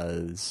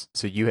was,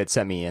 so you had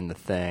sent me in the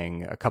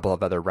thing a couple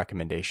of other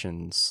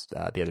recommendations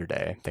the other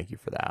day. Thank you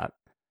for that.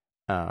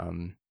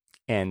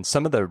 And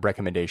some of the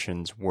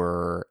recommendations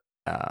were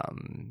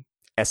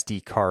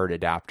SD card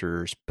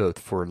adapters, both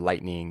for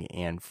Lightning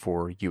and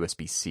for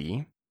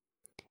USB-C.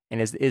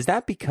 And is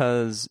that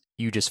because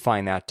you just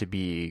find that to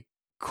be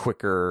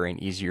quicker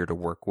and easier to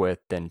work with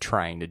than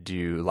trying to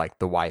do like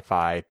the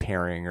Wi-Fi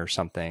pairing or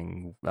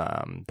something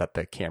that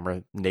the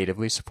camera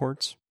natively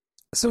supports?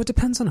 So it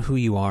depends on who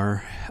you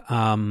are.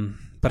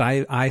 But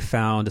I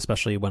found,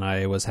 especially when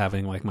I was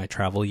having like my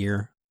travel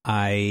year,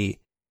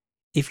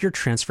 if you're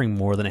transferring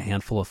more than a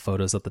handful of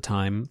photos at the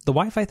time, the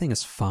Wi-Fi thing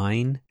is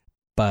fine.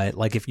 But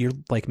like if you're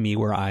like me,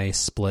 where I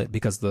split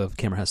because the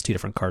camera has 2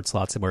 different card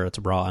slots, where it's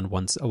RAW on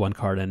one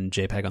card and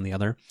JPEG on the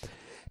other,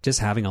 just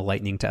having a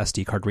Lightning to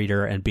SD card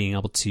reader and being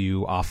able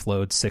to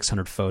offload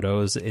 600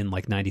 photos in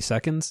like 90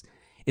 seconds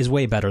is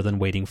way better than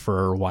waiting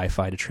for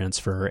Wi-Fi to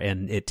transfer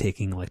and it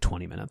taking like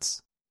 20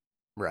 minutes.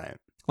 Right.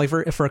 Like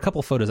for a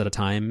couple photos at a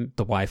time,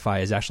 the Wi-Fi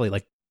is actually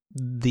like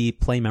the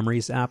Play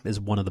Memories app is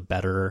one of the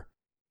better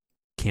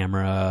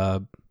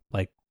camera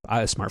like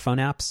smartphone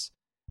apps.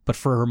 But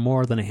for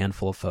more than a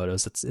handful of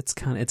photos, it's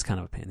kind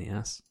of a pain in the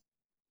ass.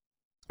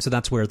 So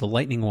that's where the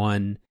Lightning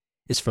one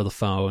is for the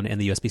phone,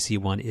 and the USB-C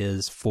one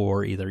is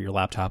for either your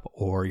laptop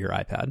or your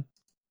iPad.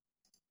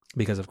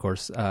 Because of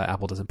course,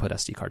 Apple doesn't put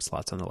SD card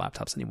slots on their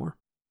laptops anymore.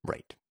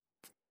 Right.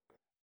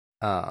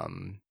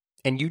 And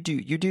you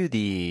do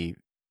the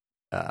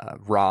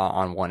RAW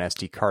on one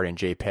SD card and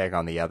JPEG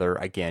on the other,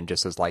 again,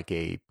 just as like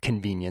a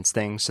convenience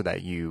thing, so that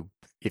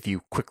if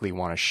you quickly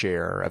want to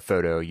share a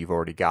photo, you've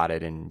already got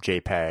it in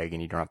JPEG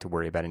and you don't have to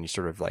worry about any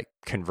sort of like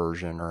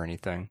conversion or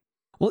anything.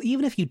 Well,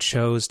 even if you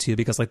chose to,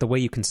 because like the way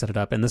you can set it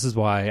up, and this is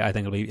why I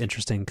think it'll be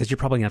interesting, because you're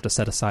probably going to have to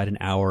set aside an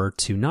hour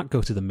to not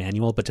go through the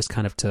manual, but just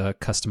kind of to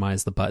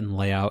customize the button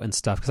layout and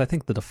stuff. Because I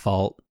think the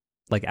default,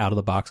 like out of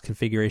the box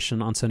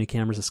configuration on Sony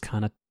cameras is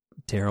kind of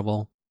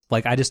terrible.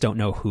 Like I just don't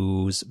know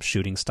whose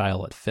shooting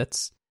style it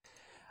fits.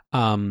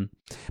 But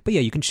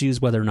yeah, you can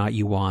choose whether or not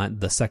you want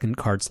the second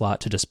card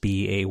slot to just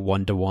be a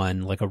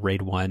 1-to-1, like a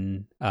RAID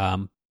 1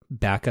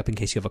 backup in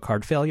case you have a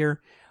card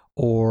failure,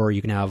 or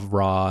you can have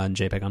RAW and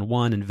JPEG on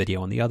one and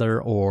video on the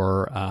other,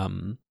 or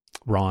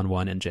RAW on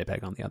one and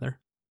JPEG on the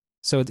other.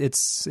 So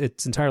it's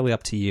entirely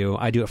up to you.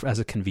 I do it as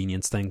a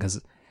convenience thing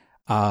because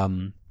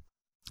the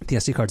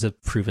SD cards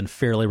have proven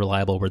fairly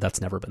reliable where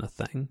that's never been a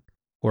thing,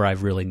 where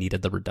I've really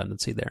needed the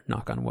redundancy there,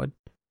 knock on wood.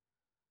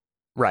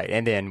 Right,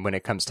 and then when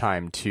it comes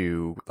time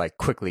to like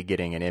quickly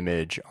getting an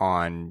image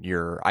on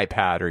your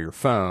iPad or your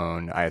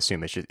phone, I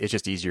assume it's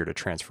just easier to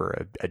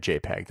transfer a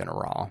JPEG than a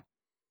RAW.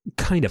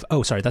 Kind of.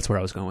 Oh, sorry, that's where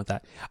I was going with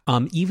that.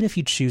 Even if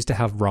you choose to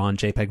have RAW and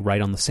JPEG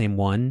right on the same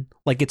one,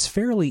 like it's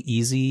fairly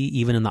easy,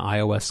 even in the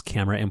iOS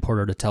camera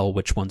importer, to tell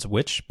which one's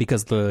which,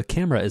 because the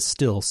camera is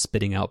still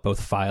spitting out both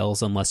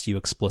files unless you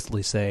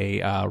explicitly say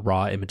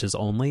RAW images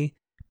only,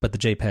 but the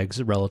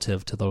JPEGs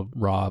relative to the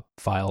RAW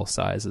file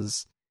size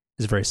is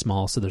is very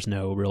small, so there's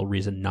no real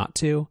reason not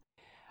to.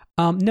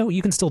 No,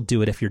 you can still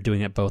do it if you're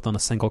doing it both on a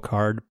single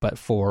card, but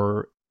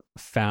for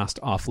fast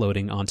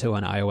offloading onto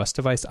an iOS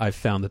device, I've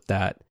found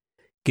that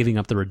giving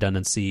up the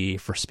redundancy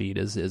for speed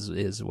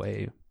is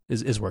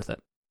worth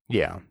it.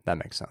 Yeah, that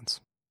makes sense.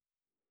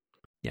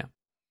 Yeah.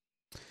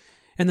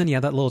 And then,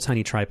 that little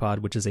tiny tripod,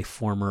 which is a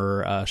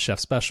former Chef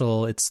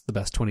Special. It's the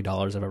best $20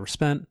 I've ever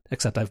spent,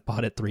 except I've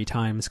bought it 3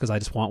 times because I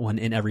just want one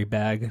in every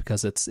bag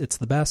because it's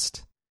the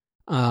best.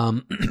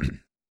 And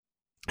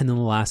then the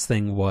last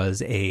thing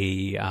was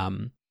a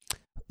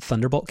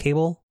Thunderbolt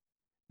cable,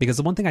 because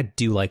the one thing I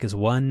do like is,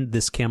 one,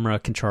 this camera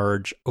can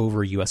charge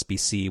over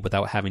USB-C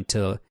without having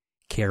to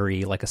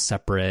carry like a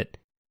separate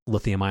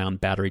lithium-ion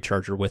battery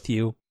charger with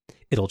you.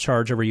 It'll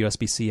charge over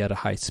USB-C at a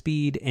high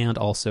speed, and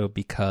also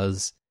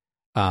because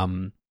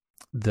the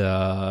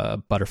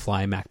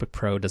Butterfly MacBook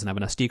Pro doesn't have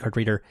an SD card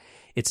reader,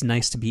 it's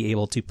nice to be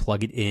able to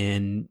plug it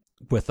in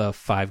with a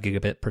 5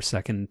 gigabit per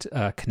second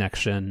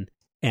connection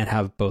and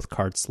have both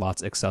card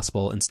slots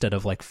accessible instead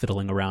of like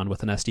fiddling around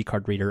with an SD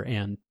card reader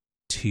and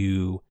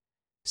 2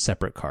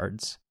 separate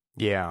cards.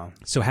 Yeah.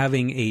 So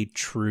having a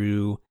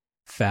true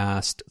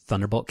fast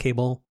Thunderbolt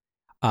cable,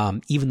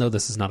 even though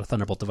this is not a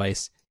Thunderbolt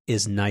device,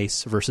 is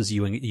nice versus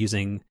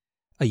using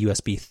a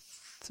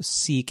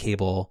USB-C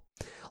cable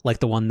like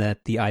the one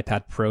that the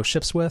iPad Pro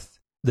ships with,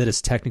 that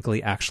is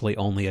technically actually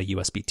only a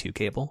USB 2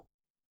 cable.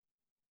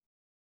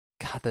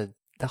 God,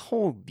 the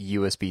whole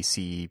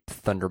USB-C,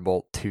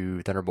 Thunderbolt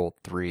 2, Thunderbolt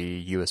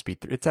 3, USB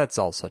 3, that's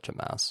all such a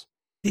mess.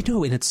 You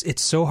know, and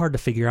it's so hard to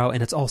figure out,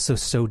 and it's also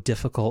so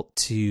difficult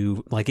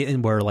to, like,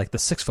 in where like the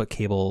 6-foot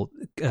cable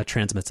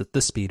transmits at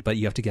this speed, but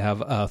you have to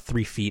have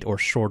 3 feet or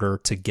shorter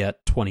to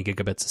get 20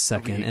 gigabits a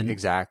second. And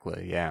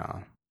exactly,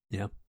 yeah.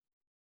 Yeah.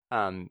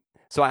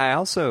 So I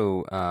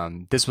also,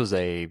 this was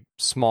a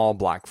small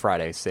Black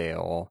Friday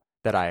sale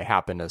that I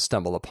happened to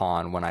stumble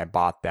upon when I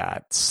bought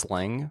that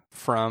sling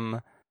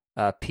from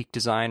Peak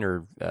Design,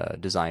 or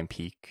Design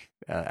Peak,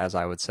 as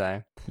I would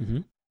say.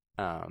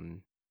 Mm-hmm.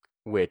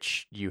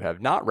 Which you have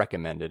not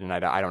recommended, and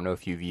I don't know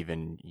if you've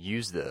even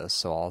used this,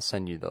 so I'll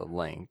send you the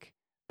link.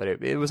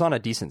 But it was on a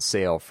decent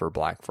sale for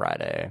Black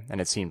Friday, and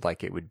it seemed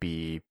like it would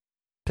be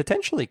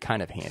potentially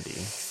kind of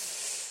handy.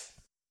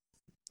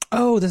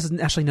 Oh, this is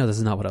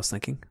not what I was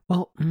thinking.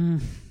 Well,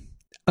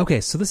 okay,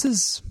 so this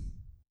is...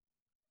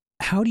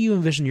 How do you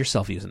envision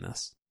yourself using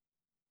this?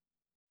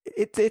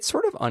 It's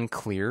sort of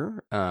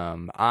unclear.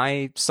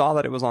 I saw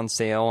that it was on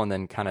sale and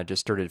then kind of just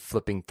started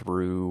flipping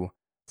through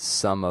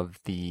some of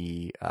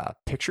the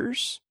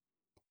pictures.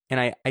 And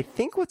I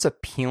think what's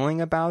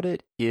appealing about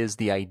it is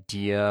the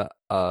idea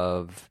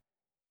of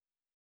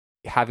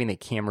having the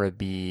camera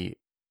be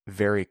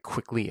very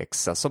quickly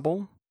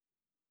accessible.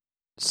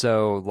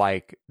 So,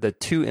 like, the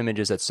 2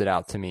 images that stood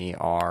out to me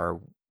are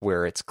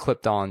where it's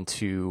clipped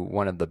onto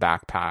one of the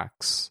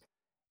backpacks,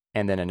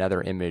 and then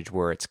another image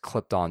where it's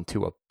clipped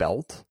onto a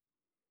belt.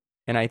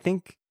 And I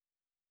think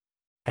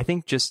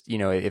just, you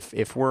know,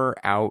 if we're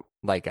out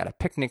like at a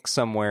picnic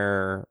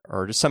somewhere,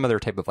 or just some other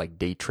type of like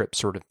day trip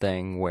sort of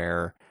thing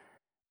where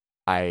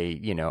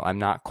I'm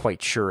not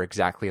quite sure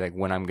exactly like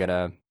when I'm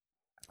gonna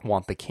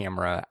want the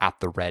camera at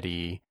the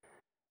ready,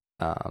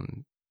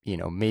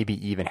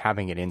 maybe even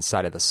having it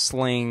inside of the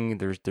sling,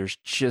 there's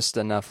just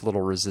enough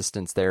little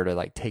resistance there to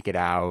like take it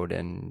out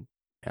and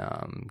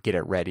get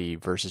it ready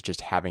versus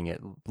just having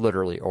it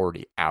literally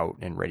already out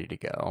and ready to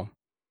go.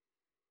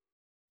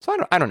 So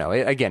I don't know.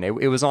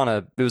 It was on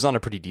a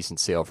pretty decent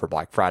sale for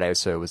Black Friday,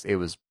 so it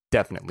was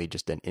definitely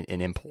just an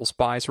impulse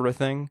buy sort of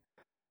thing.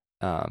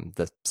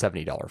 The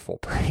 $70 full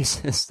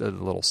price is a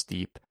little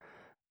steep.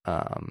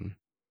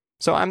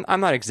 So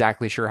I'm not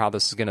exactly sure how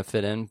this is going to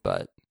fit in,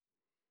 but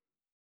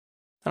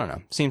I don't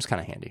know. Seems kind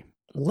of handy.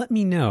 Let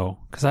me know,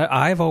 because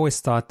I've always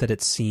thought that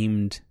it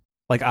seemed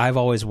like, I've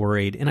always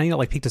worried, and I know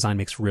like Peak Design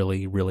makes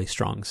really, really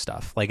strong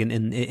stuff, like,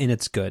 and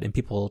it's good and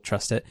people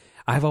trust it.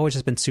 I've always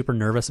just been super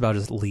nervous about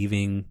just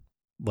leaving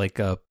like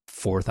a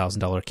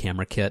 $4,000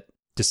 camera kit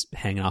just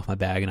hanging off my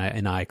bag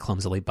and I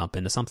clumsily bump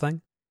into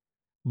something.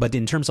 But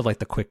in terms of like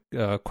the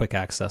quick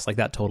access, like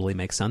that totally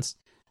makes sense.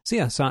 So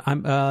let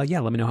me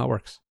know how it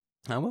works.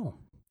 I will.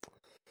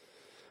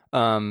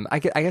 I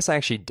guess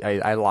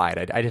I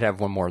lied. I did have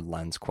one more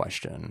lens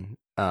question.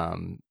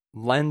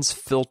 Lens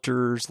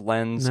filters,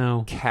 lens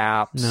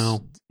caps.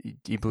 No.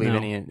 Do you believe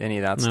any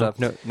of that stuff?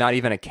 No, not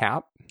even a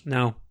cap?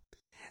 No.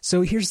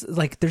 So here's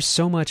like, there's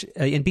so much,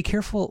 and be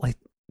careful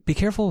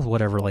with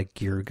whatever like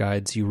gear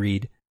guides you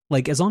read.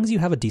 Like, as long as you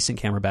have a decent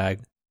camera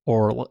bag,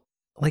 or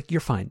like,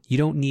 you're fine. You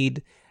don't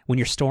need, when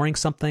you're storing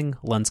something,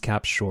 lens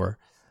caps, sure.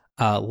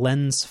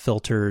 Lens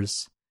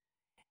filters.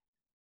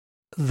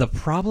 The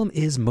problem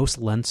is most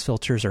lens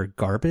filters are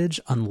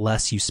garbage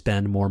unless you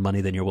spend more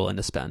money than you're willing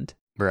to spend.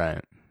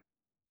 Right.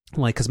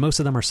 Like, because most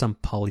of them are some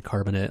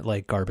polycarbonate,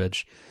 like,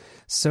 garbage.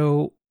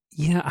 So,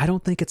 yeah, I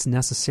don't think it's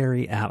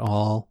necessary at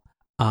all.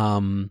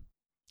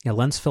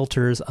 Lens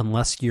filters,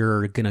 unless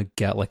you're going to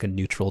get, like, a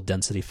neutral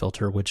density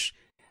filter, which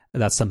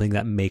that's something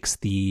that makes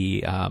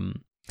the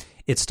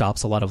it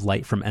stops a lot of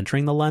light from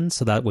entering the lens.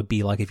 So that would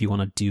be like if you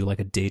want to do like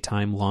a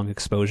daytime long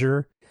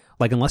exposure,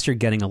 like unless you're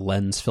getting a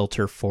lens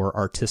filter for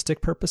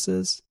artistic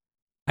purposes,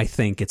 I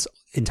think it's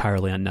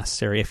entirely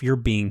unnecessary. If you're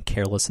being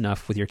careless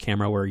enough with your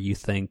camera where you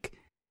think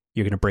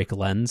you're going to break a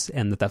lens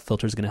and that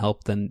filter is going to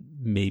help, then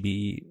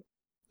maybe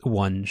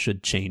one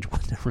should change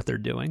whatever they're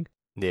doing.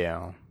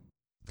 Yeah.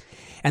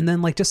 And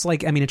then like, just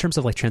like, I mean, in terms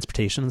of like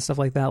transportation and stuff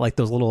like that, like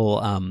those little,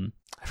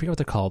 I forget what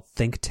they're called,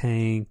 Think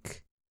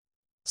Tank,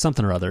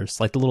 something or others,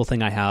 like the little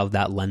thing I have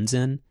that lens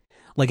in.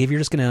 Like if you're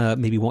just going to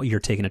maybe you're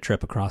taking a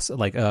trip across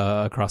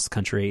the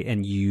country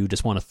and you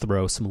just want to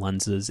throw some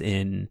lenses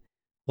in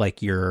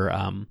like your,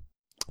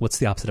 what's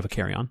the opposite of a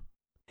carry-on?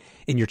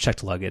 In your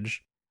checked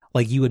luggage.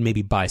 Like you would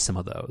maybe buy some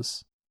of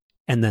those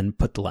and then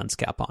put the lens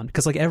cap on.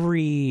 Because like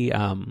every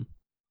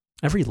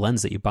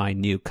lens that you buy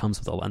new comes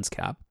with a lens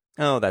cap.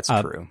 Oh, that's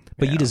true.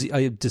 But you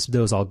just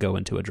those all go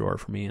into a drawer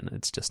for me, and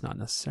it's just not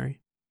necessary.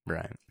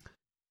 Right.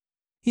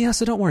 Yeah,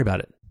 so don't worry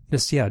about it.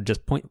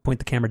 Just point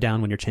the camera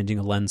down when you're changing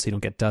a lens so you don't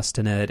get dust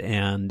in it,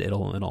 and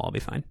it'll all be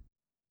fine.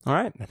 All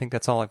right, I think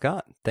that's all I've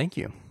got. Thank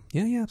you.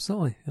 Yeah,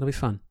 absolutely. It'll be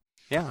fun.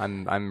 Yeah,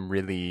 I'm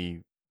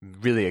really,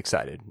 really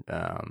excited.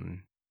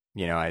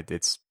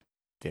 It's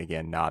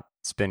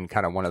it's been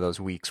kind of one of those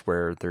weeks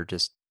where there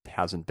just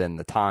hasn't been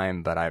the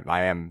time, but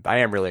I am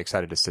really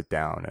excited to sit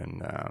down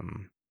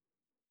and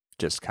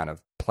just kind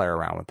of play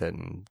around with it,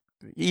 and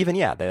even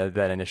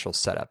that initial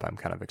setup I'm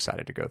kind of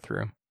excited to go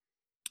through.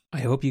 I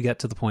hope you get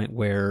to the point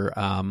where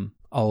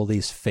all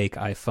these fake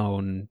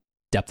iPhone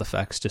depth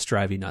effects just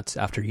drive you nuts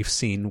after you've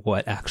seen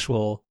what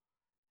actual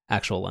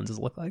lenses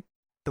look like.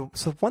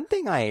 So one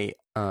thing I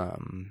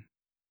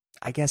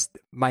guess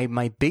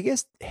my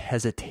biggest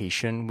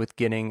hesitation with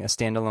getting a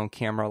standalone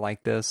camera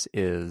like this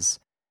is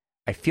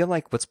I feel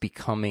like what's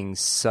becoming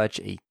such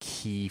a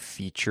key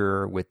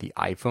feature with the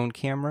iPhone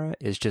camera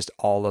is just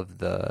all of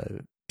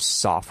the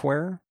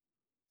software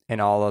and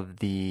all of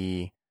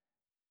the,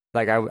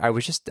 like I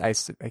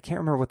can't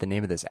remember what the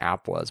name of this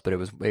app was, but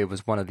it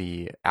was one of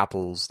the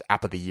Apple's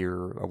App of the Year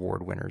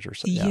award winners or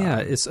something. Yeah,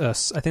 it's I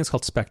think it's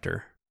called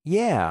Spectre.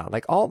 Yeah,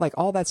 like all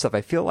that stuff.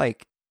 I feel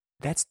like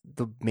that's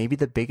maybe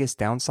the biggest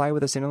downside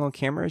with a standalone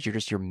camera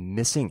is you're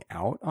missing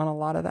out on a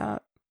lot of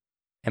that.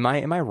 Am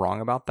I wrong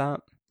about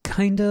that?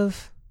 Kind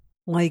of.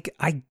 Like,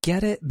 I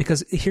get it,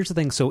 because here's the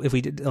thing. So if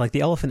we did, like,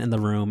 the elephant in the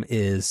room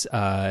is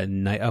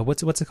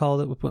what's it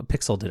called?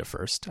 Pixel did it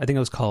first. I think it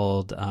was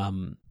called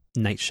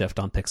Night Shift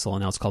on Pixel,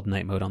 and now it's called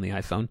Night Mode on the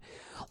iPhone.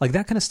 Like,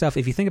 that kind of stuff,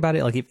 if you think about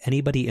it, like, if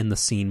anybody in the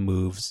scene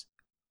moves,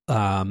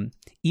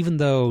 even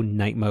though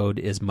Night Mode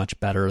is much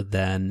better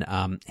than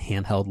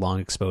handheld long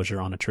exposure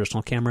on a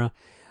traditional camera,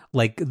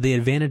 like, the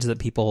advantage that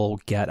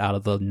people get out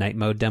of the Night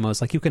Mode demos,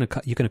 like, you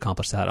can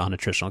accomplish that on a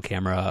traditional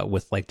camera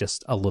with, like,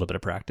 just a little bit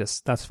of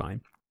practice. That's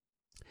fine.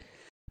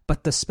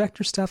 But the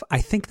Spectre stuff, I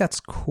think that's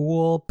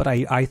cool, but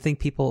I think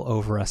people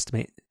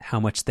overestimate how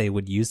much they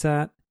would use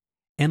that.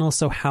 And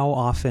also, how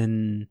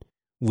often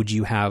would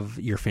you have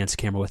your fancy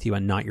camera with you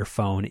and not your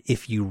phone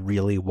if you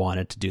really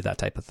wanted to do that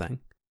type of thing?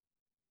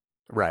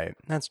 Right.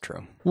 That's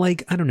true.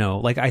 Like, I don't know.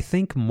 Like, I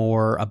think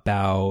more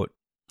about,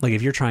 like,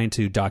 if you're trying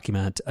to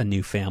document a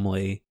new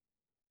family,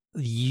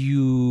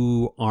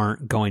 you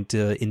aren't going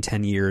to, in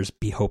 10 years,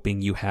 be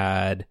hoping you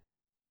had,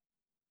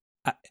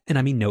 and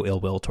I mean no ill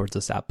will towards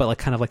this app, but like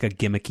kind of like a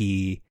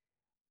gimmicky,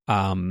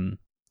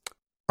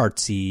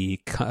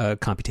 artsy,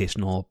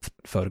 computational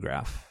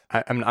photograph.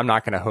 I'm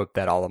not going to hope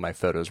that all of my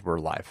photos were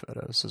live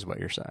photos, is what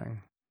you're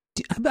saying.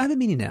 I've been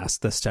meaning to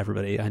ask this to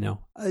everybody I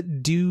know.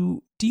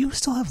 Do you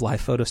still have live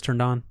photos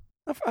turned on?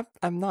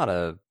 I'm not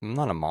a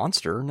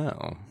monster,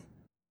 no.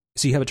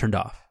 So you have it turned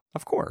off?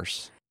 Of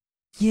course.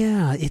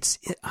 Yeah,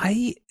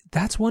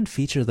 that's one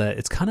feature that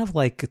it's kind of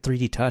like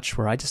 3D Touch,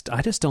 where I just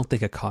don't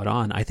think it caught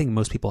on. I think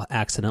most people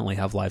accidentally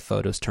have live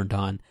photos turned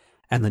on,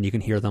 and then you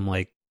can hear them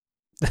like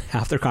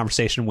half their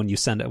conversation when they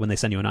send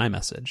you an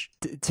iMessage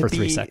for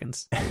 3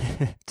 seconds.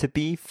 To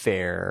be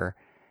fair,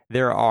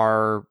 there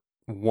are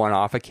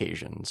one-off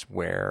occasions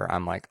where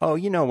I'm like, oh,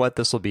 you know what,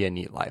 this will be a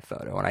neat live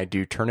photo, and I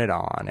do turn it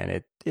on,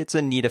 and it's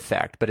a neat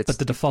effect, but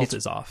the default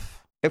is off.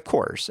 Of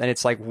course, and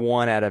it's like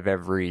 1 out of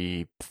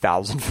every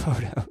 1,000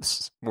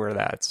 photos where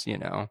that's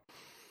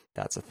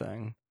a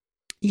thing.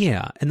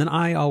 Yeah, and then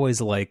I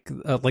always and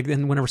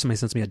whenever somebody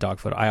sends me a dog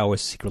photo, I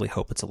always secretly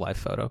hope it's a live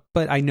photo,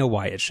 but I know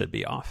why it should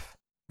be off.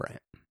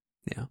 Right.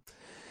 Yeah.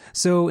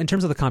 So in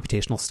terms of the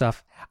computational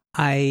stuff,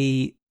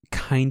 I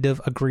kind of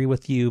agree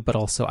with you, but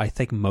also I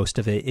think most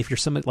of it, if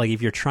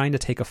you're trying to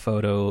take a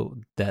photo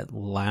that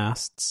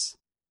lasts,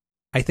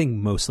 I think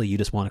mostly you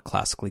just want a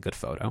classically good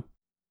photo.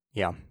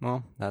 Yeah,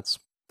 well, that's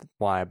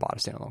why I bought a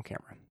standalone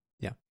camera.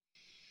 Yeah.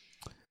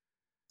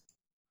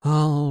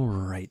 All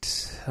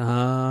right.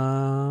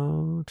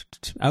 And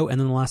then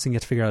the last thing you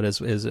have to figure out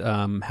is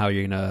how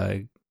you're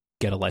gonna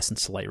get a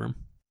license to Lightroom.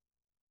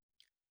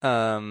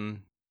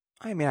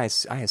 I mean, I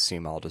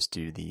assume I'll just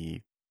do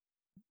the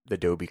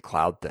Adobe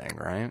Cloud thing,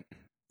 right?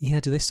 Yeah.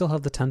 Do they still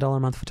have the $10 a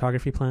month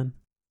photography plan?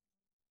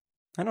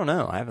 I don't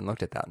know. I haven't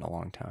looked at that in a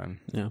long time.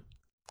 Yeah.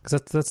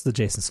 because that's the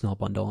Jason Snell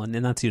bundle, and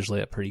that's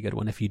usually a pretty good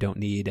one if you don't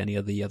need any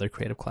of the other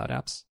Creative Cloud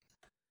apps.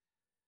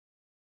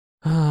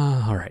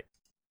 All right.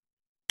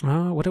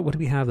 What do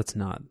we have that's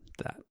not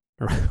that?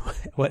 Or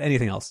what?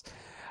 Anything else?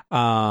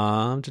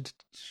 Oh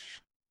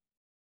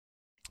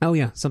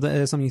yeah,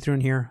 something you threw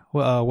in here.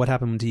 What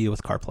happened to you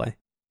with CarPlay,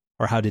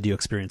 or how did you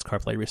experience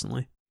CarPlay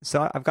recently?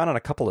 So I've gone on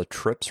a couple of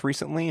trips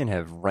recently and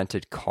have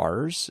rented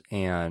cars,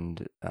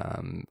 and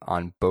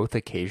on both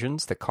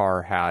occasions the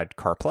car had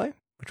CarPlay,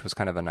 which was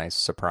kind of a nice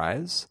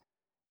surprise.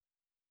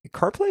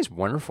 CarPlay is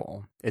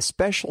wonderful,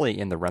 especially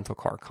in the rental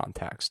car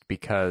context,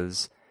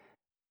 because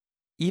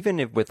even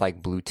if with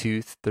like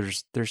Bluetooth,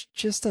 there's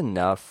just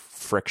enough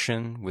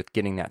friction with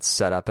getting that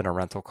set up in a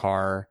rental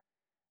car,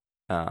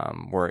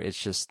 where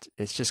it's just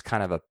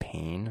kind of a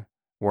pain.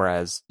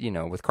 Whereas,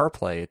 with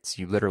CarPlay, it's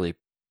you literally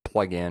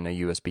plug in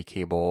a USB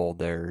cable.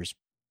 There's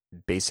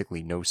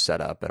basically no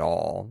setup at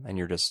all, and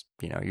you're just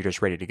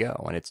ready to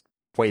go. And it's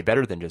way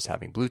better than just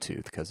having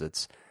Bluetooth because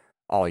it's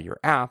all your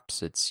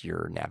apps, it's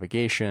your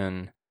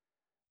navigation,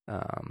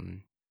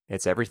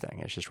 it's everything.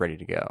 It's just ready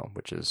to go,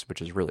 which is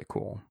really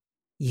cool.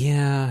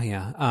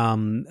 Yeah.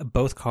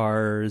 Both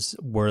cars,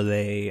 were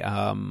they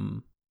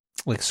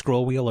like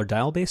scroll wheel or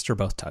dial based, or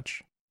both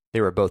touch? They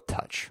were both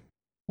touch.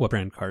 What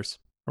brand cars,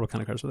 or what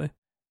kind of cars were they?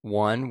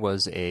 One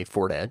was a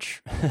Ford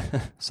Edge,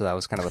 so that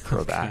was kind of a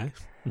throwback.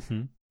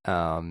 Okay.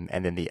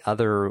 And then the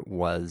other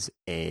was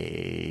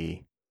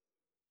a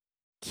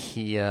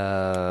Kia.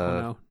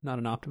 Oh, no, not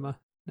an Optima.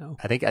 No,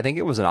 I think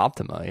it was an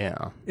Optima.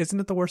 Yeah, isn't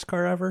it the worst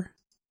car ever?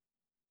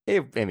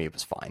 It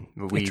was fine.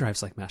 It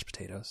drives like mashed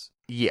potatoes.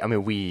 Yeah,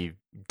 we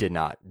did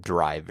not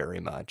drive very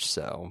much,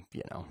 so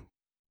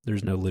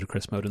There's no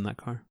ludicrous mode in that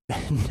car.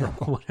 No,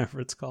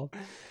 whatever it's called.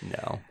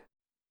 No.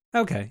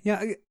 Okay.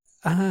 Yeah.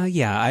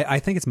 I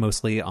think it's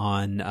mostly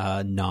on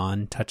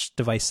non-touch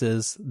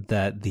devices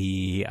that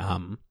the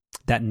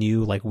that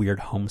new like weird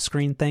home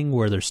screen thing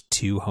where there's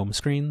two home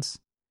screens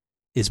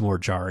is more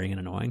jarring and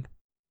annoying.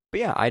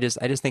 But yeah, I just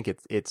think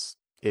it's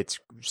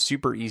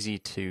super easy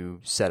to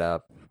set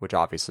up, which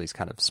obviously is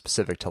kind of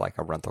specific to like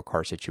a rental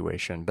car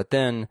situation. But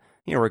then,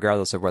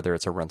 regardless of whether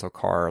it's a rental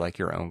car or like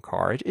your own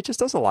car, it just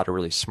does a lot of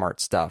really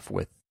smart stuff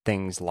with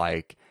things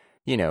like,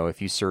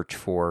 if you search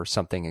for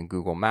something in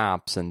Google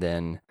Maps and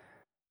then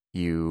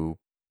you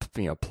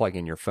plug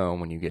in your phone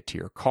when you get to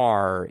your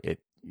car,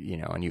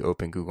 and you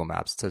open Google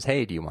Maps, it says,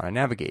 "Hey, do you want to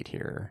navigate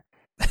here?"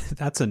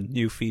 That's a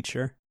new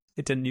feature.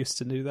 It didn't used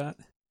to do that.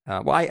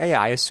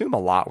 I assume a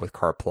lot with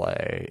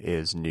CarPlay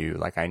is new.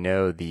 Like I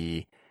know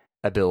the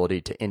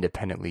ability to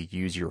independently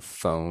use your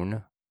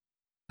phone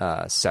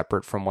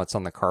separate from what's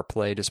on the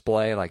CarPlay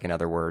display. Like in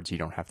other words, you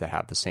don't have to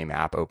have the same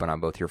app open on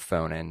both your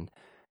phone and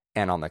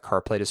on the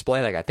CarPlay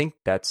display. Like I think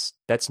that's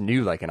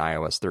new, like in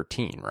iOS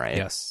 13, right?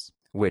 Yes.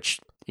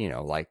 Which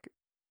like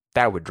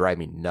that would drive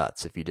me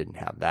nuts if you didn't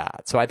have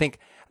that. So I think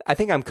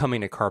I'm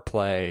coming to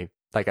CarPlay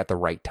like at the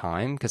right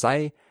time, because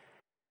I'm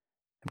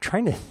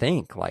trying to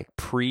think like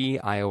pre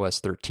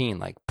iOS 13,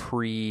 like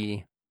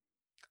pre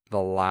the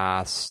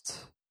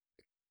last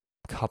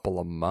couple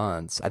of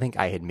months. I think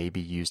I had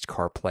maybe used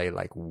CarPlay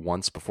like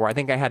once before. I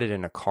think I had it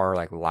in a car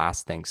like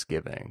last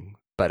Thanksgiving.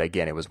 But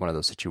again, it was one of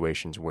those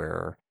situations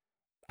where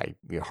I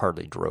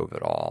hardly drove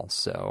at all.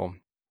 So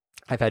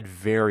I've had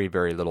very,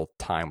 very little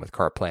time with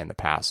CarPlay in the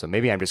past. So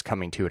maybe I'm just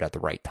coming to it at the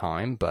right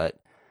time. But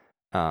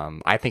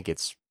I think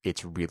it's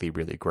really,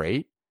 really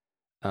great.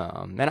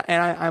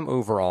 I'm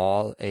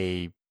overall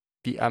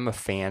I'm a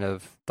fan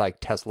of like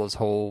Tesla's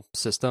whole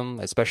system,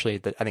 especially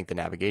I think the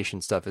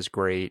navigation stuff is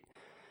great.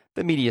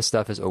 The media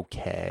stuff is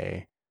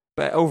okay,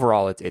 but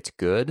overall it's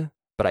good.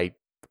 But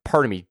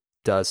part of me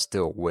does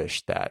still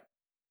wish that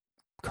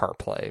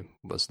CarPlay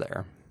was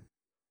there.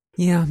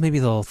 Yeah, maybe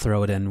they'll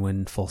throw it in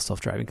when full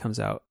self-driving comes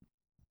out.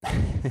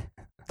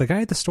 The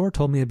guy at the store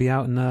told me it'd be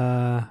out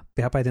by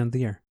the end of the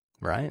year.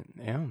 Right?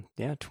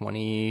 Yeah.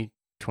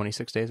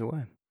 26 days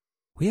away.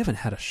 We haven't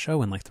had a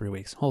show in like 3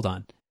 weeks. Hold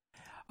on.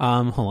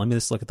 Let me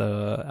just look at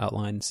the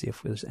outline and see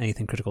if there's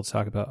anything critical to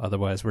talk about.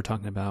 Otherwise, we're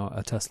talking about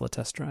a Tesla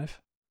test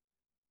drive.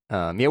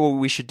 What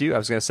we should do, I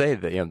was going to say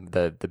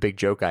that the big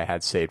joke I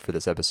had saved for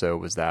this episode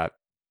was that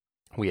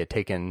we had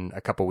taken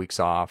a couple weeks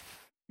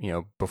off,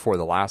 before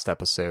the last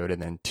episode,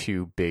 and then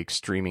 2 big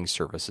streaming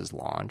services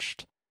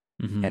launched.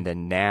 Mm-hmm. And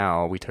then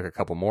now we took a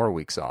couple more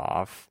weeks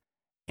off,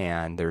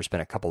 and there's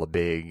been a couple of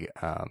big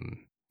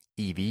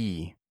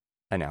EV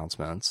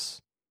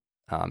announcements.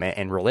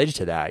 And related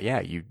to that,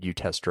 yeah, you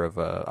test drove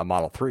a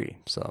Model 3,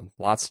 so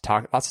lots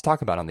to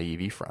talk about on the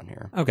EV front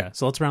here. Okay,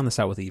 so let's round this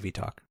out with EV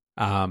talk.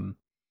 Let's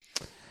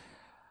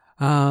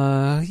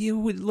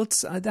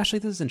actually,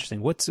 this is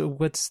interesting. What's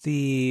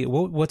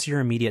your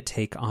immediate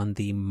take on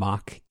the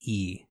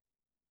Mach-E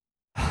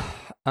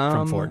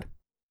from Ford?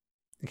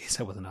 In case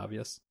that wasn't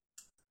obvious.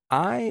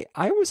 I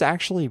was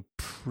actually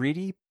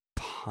pretty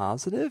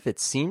positive. It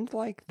seemed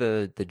like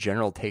the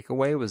general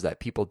takeaway was that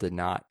people did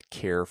not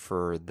care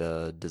for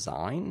the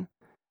design.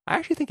 I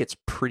actually think it's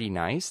pretty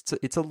nice.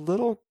 It's a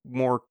little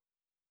more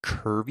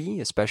curvy,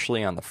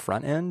 especially on the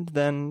front end,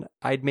 than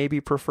I'd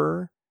maybe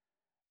prefer.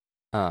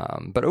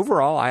 But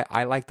overall,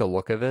 I like the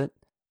look of it.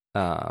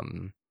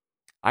 Um,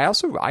 I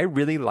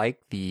really like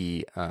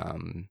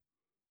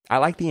I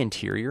like the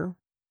interior.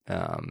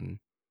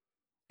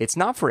 It's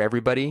not for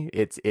everybody.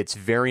 It's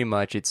very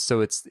much it's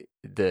a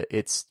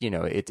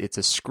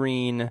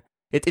screen.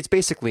 It's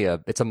basically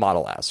it's a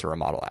Model S or a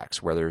Model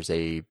X where there's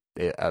a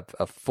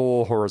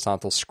full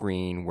horizontal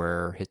screen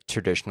where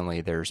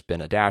traditionally there's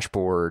been a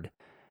dashboard,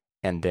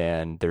 and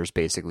then there's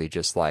basically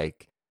just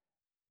like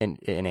an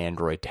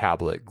Android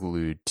tablet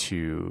glued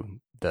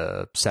to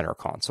the center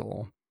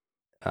console.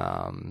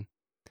 And,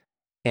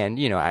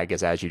 I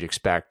guess as you'd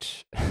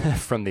expect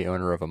from the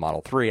owner of a Model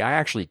 3, I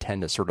actually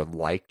tend to sort of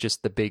like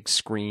just the big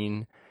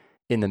screen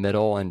in the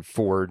middle. And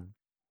Ford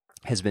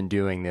has been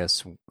doing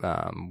this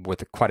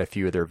with quite a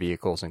few of their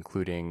vehicles,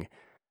 including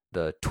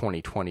the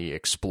 2020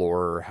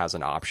 Explorer has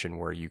an option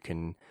where you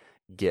can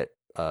get,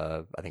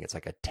 I think it's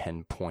like a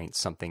 10-point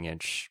something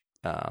inch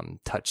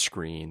touch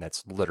screen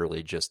that's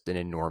literally just an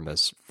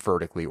enormous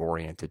vertically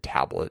oriented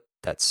tablet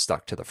that's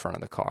stuck to the front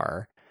of the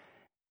car.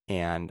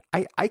 And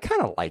I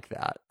kind of like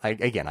that. I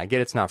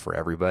get it's not for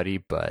everybody,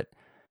 but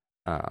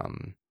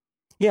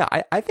yeah,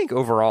 I think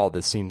overall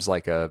this seems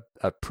like a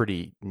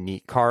pretty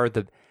neat car.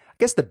 I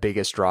guess the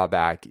biggest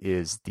drawback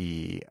is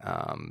the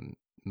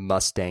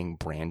Mustang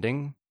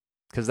branding,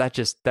 because that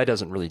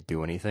doesn't really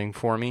do anything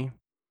for me.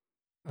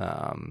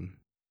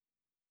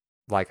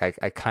 Like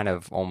I kind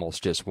of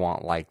almost just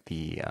want like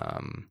the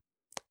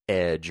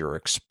Edge or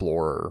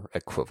Explorer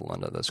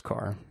equivalent of this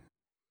car.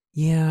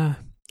 Yeah.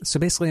 So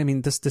basically, I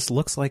mean, this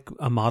looks like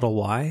a Model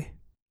Y.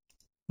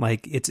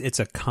 Like it's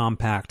a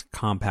compact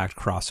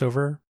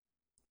crossover,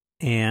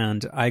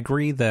 and I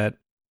agree that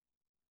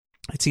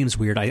it seems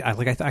weird.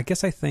 I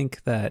guess I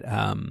think that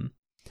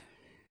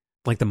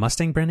like the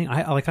Mustang branding.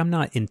 I'm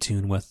not in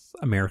tune with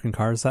American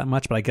cars that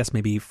much, but I guess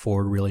maybe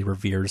Ford really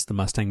reveres the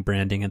Mustang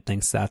branding and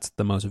thinks that's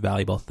the most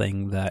valuable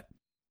thing that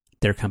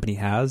their company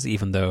has,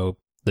 even though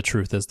the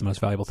truth is the most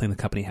valuable thing the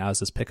company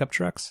has is pickup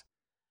trucks.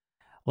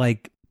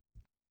 Like,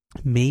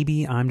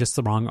 maybe I'm just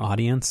the wrong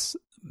audience.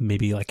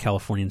 Maybe like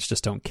Californians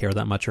just don't care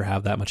that much or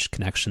have that much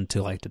connection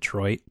to like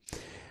Detroit.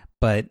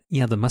 But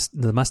yeah, the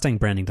Mustang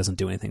branding doesn't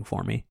do anything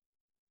for me.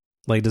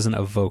 Like, it doesn't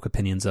evoke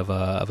opinions of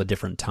a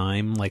different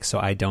time. Like, so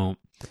I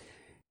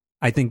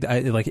think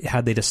like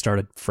had they just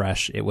started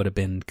fresh, it would have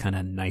been kind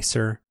of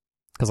nicer.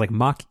 Because like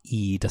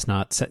Mach-E that's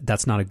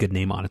not a good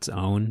name on its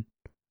own.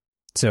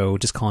 So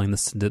just calling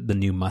this the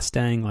new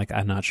Mustang, like,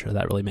 I'm not sure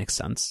that really makes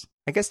sense.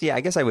 I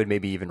guess I would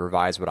maybe even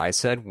revise what I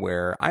said,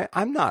 where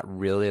I'm not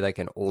really like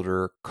an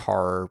older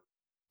car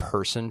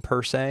person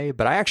per se,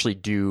 but I actually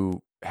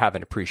do have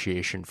an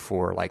appreciation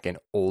for like an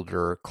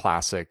older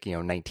classic,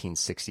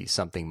 1960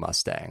 something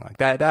Mustang. Like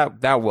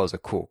that was a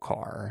cool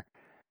car.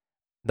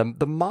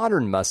 The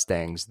modern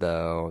Mustangs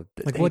though,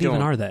 like what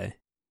even are they?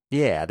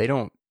 Yeah, they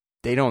don't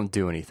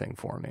do anything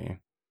for me.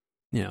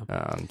 Yeah.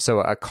 So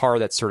a car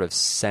that's sort of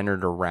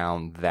centered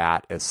around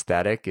that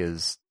aesthetic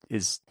is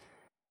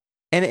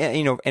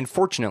and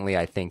fortunately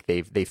I think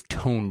they've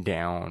toned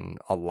down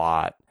a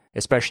lot,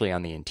 especially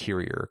on the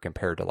interior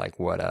compared to like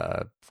what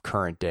a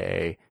current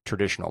day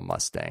traditional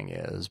Mustang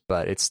is,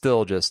 but it's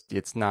still just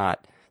it's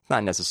not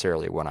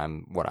necessarily what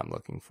I'm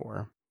looking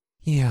for.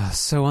 Yeah,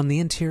 so on the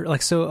interior,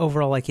 like, so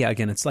overall, like, yeah,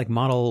 again, it's like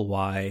Model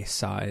Y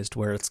sized,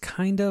 where it's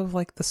kind of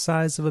like the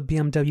size of a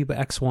BMW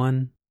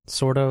X1,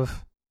 sort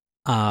of.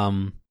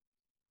 And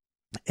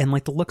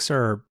like the looks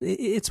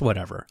it's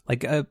whatever.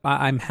 Like,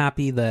 I'm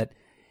happy that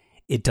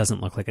it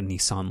doesn't look like a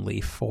Nissan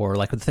Leaf or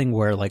like the thing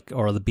where like,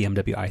 or the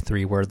BMW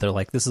i3 where they're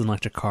like, this is an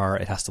electric car,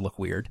 it has to look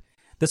weird.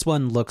 This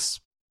one looks,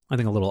 I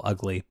think, a little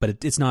ugly,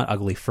 but it's not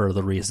ugly for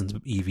the reasons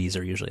EVs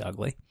are usually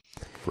ugly.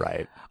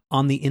 Right.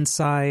 On the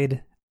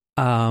inside,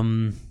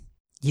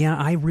 yeah,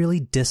 I really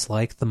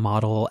dislike the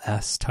Model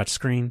S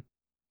touchscreen.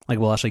 Like,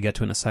 we'll actually get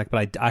to it in a sec, but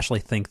I actually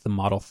think the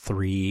Model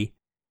 3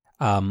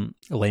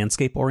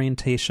 landscape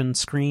orientation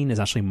screen is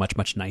actually much,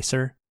 much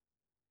nicer.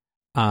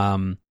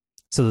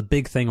 So the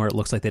big thing where it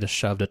looks like they just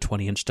shoved a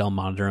 20-inch Dell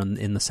monitor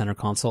in the center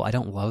console, I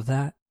don't love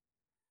that.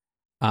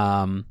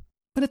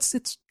 But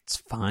it's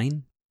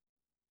fine.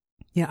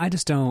 Yeah, I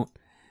just don't.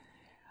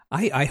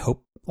 I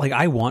hope, like,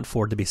 I want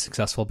Ford to be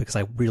successful because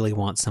I really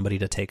want somebody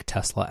to take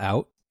Tesla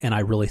out. And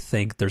I really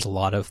think there's a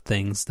lot of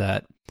things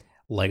that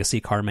legacy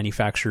car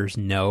manufacturers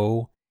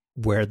know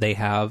where they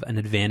have an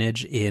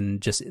advantage in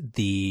just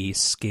the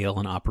scale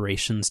and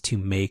operations to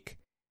make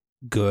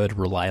good,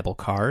 reliable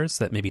cars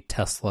that maybe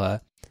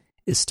Tesla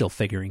is still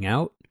figuring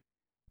out.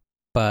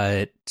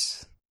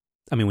 But,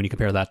 I mean, when you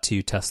compare that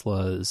to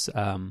Tesla's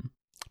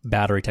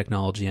battery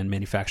technology and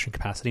manufacturing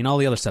capacity and all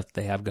the other stuff that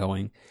they have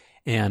going,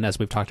 and as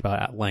we've talked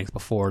about at length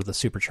before, the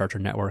supercharger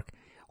network,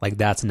 like,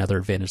 that's another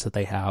advantage that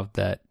they have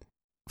that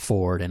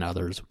Ford and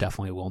others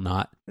definitely will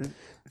not.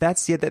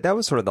 That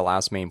was sort of the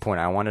last main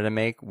point I wanted to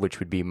make, which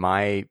would be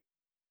my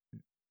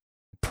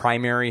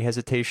primary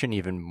hesitation,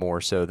 even more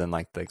so than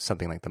like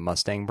something like the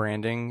Mustang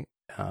branding.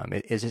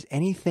 Is just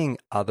anything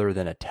other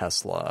than a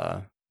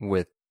Tesla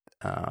with,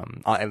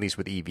 at least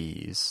with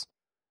EVs.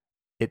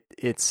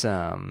 It's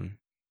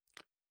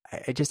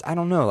I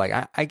don't know.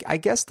 Like I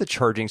guess the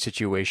charging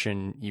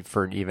situation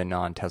for even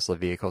non-Tesla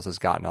vehicles has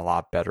gotten a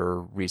lot better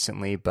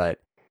recently, but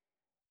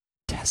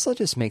Tesla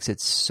just makes it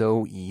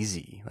so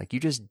easy. Like you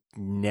just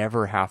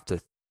never have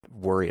to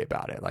worry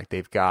about it. Like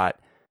they've got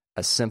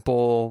a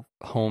simple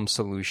home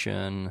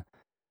solution.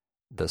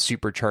 The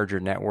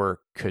supercharger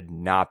network could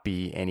not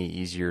be any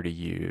easier to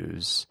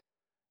use.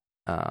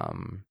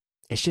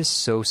 It's just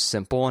so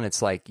simple, and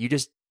it's like you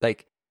just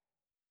like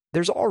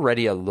there's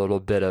already a little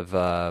bit of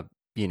a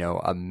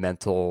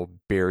mental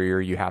barrier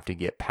you have to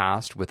get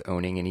past with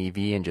owning an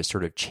EV and just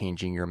sort of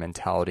changing your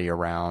mentality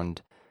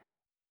around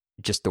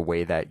just the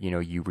way that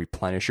you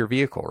replenish your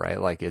vehicle, right?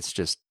 Like it's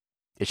just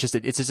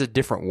a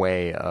different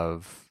way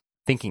of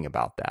thinking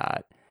about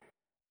that,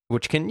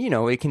 which can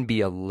it can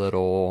be a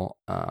little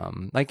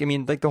like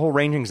the whole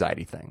range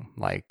anxiety thing.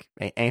 Like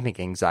I think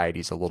anxiety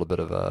is a little bit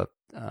of a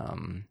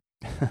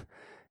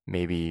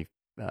maybe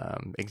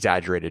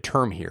exaggerated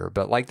term here,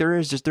 but like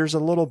there's a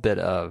little bit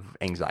of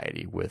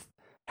anxiety with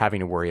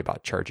having to worry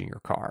about charging your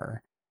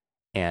car.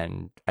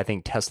 And I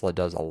think Tesla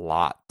does a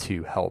lot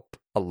to help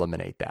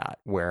eliminate that.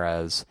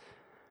 Whereas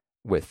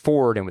with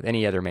Ford and with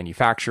any other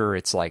manufacturer,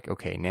 it's like,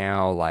 okay,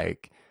 now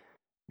like,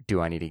 do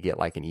I need to get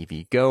like an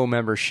EVgo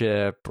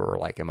membership, or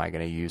like, am I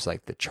going to use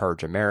like the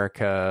Charge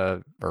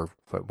America or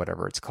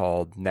whatever it's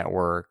called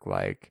network?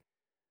 Like,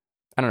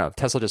 I don't know.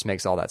 Tesla just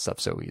makes all that stuff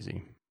so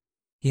easy.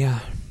 Yeah.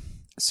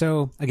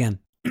 So again,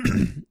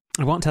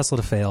 I want Tesla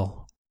to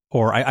fail,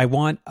 or I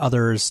want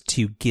others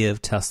to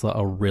give Tesla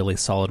a really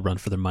solid run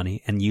for their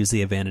money and use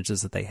the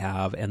advantages that they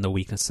have and the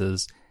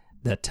weaknesses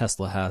that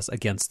Tesla has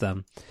against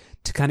them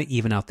to kind of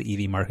even out the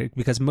EV market,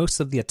 because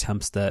most of the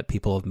attempts that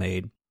people have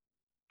made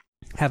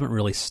haven't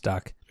really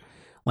stuck.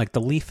 Like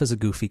the Leaf is a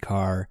goofy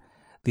car,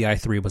 the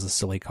i3 was a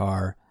silly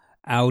car.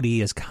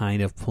 Audi is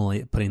kind of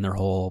putting their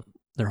whole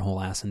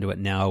ass into it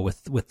now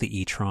with the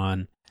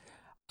e-tron.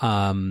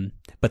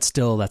 But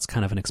still, that's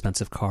kind of an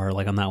expensive car.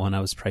 Like on that one,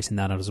 I was pricing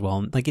that out as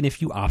well. Like, and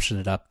if you option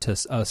it up to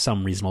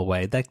some reasonable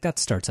way, that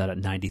starts out at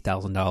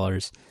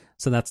 $90,000.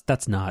 So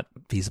that's not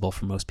feasible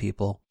for most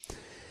people.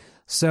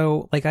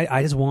 So like,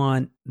 I just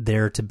want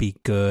there to be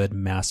good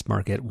mass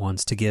market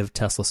ones to give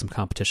Tesla some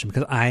competition,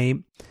 because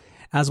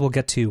as we'll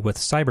get to with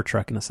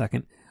Cybertruck in a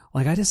second,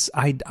 like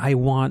I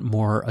want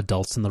more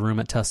adults in the room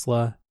at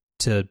Tesla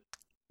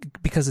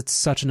because it's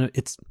such I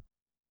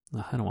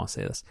don't want to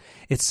say this.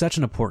 It's such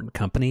an important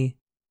company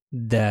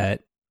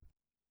that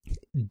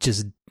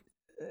just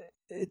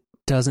it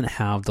doesn't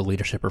have the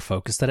leadership or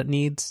focus that it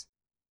needs.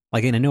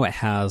 Like, and I know it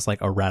has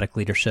like erratic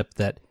leadership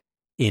that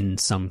in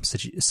some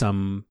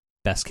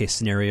best case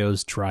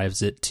scenarios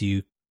drives it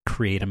to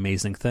create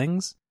amazing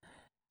things.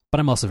 But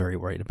I'm also very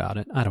worried about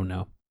it. I don't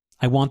know.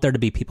 I want there to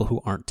be people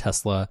who aren't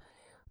Tesla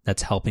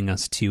that's helping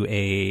us to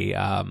a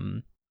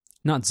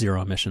not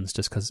zero emissions,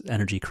 just because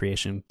energy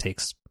creation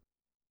takes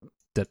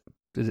that.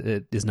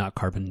 It is not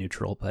carbon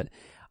neutral, but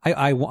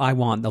I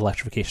want the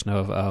electrification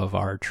of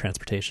our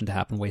transportation to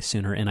happen way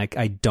sooner, and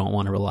I don't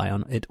want to rely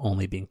on it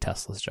only being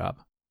Tesla's job.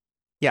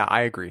 Yeah,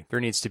 I agree. There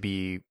needs to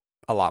be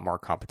a lot more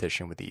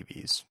competition with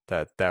EVs.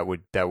 That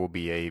will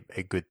be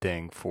a good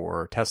thing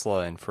for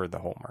Tesla and for the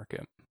whole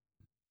market.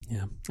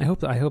 Yeah, I hope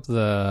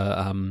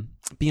the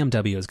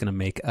BMW is going to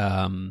make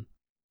an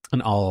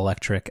all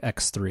electric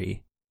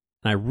X3,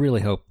 and I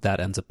really hope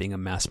that ends up being a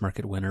mass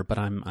market winner. But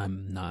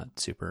I'm not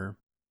super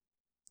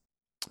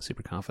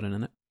confident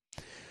in it.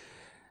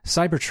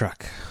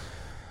 Cybertruck.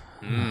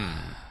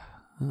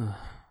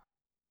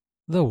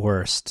 The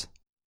worst.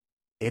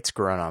 It's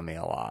grown on me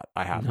a lot.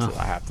 I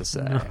have to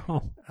say.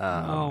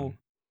 No.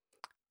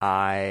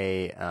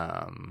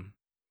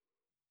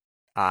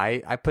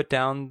 I put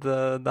down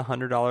the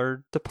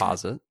 $100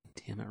 deposit.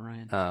 Damn it,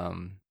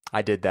 Ryan.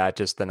 I did that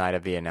just the night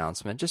of the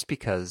announcement, just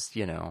because,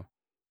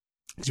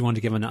 Because you wanted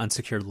to give an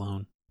unsecured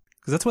loan.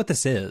 Because that's what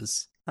this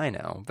is. I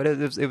know, but it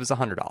was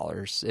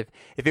 $100.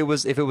 If it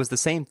was the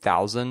same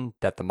 1,000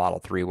 that the Model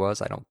 3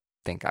 was, I don't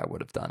think I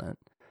would have done it.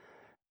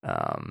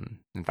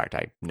 In fact,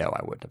 I know I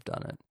wouldn't have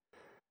done it.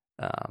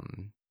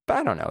 But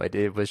I don't know.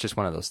 It was just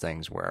one of those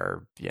things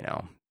where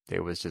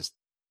it was just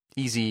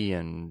easy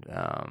and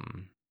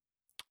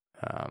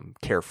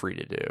carefree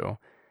to do.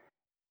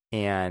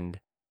 And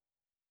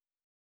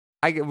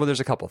there's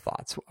a couple of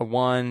thoughts.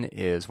 One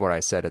is what I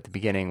said at the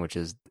beginning, which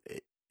is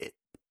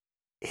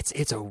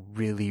it's a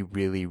really,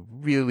 really,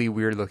 really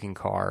weird looking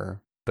car,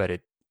 but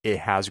it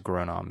has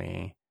grown on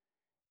me.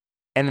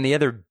 And then the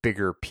other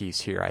bigger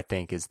piece here, I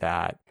think, is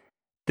that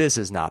this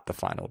is not the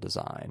final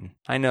design.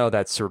 I know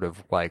that's sort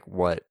of like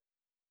what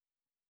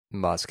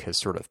Musk has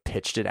sort of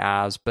pitched it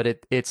as,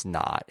 but it's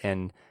not.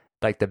 And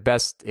like the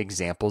best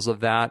examples of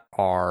that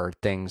are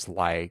things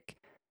like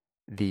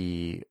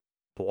the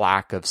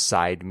lack of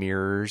side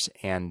mirrors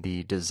and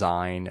the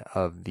design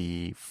of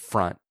the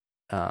front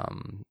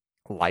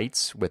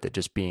lights, with it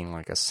just being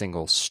like a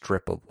single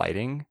strip of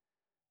lighting.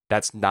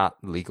 That's not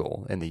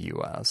legal in the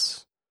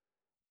US.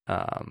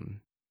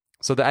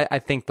 So I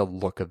think the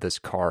look of this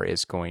car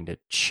is going to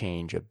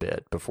change a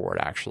bit before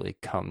it actually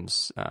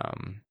comes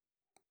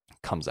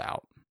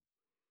out.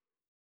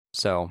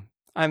 So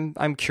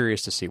I'm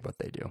curious to see what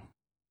they do.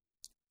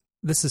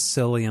 This is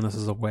silly, and this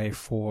is a way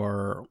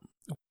for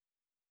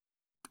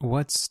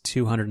what's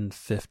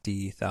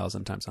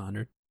 250,000 times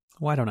 100?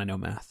 Why don't I know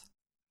math?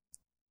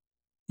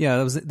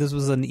 Yeah, this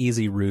was an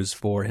easy ruse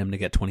for him to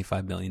get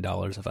 $25 million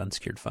of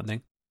unsecured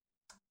funding.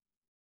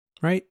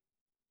 Right?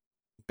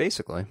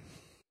 Basically.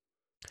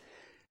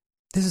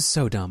 This is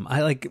so dumb.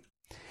 I like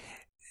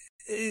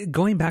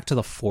going back to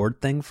the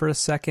Ford thing for a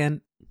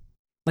second.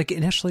 Like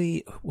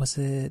initially, was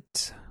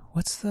it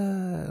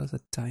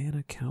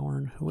Diana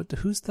Cowan?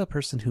 Who's the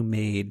person who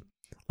made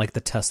like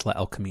the Tesla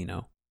El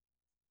Camino?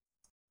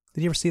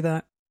 Did you ever see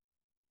that?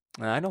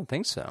 I don't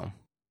think so.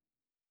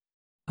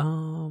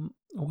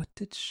 What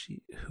did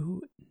she?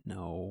 Who?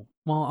 No.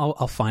 Well,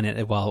 I'll find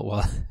it.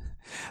 Well,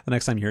 the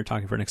next time you're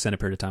talking for an extended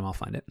period of time, I'll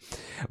find it.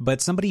 But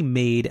somebody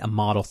made a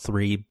Model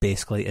 3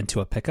 basically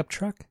into a pickup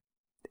truck,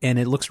 and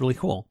it looks really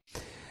cool.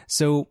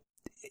 So,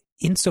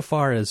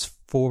 insofar as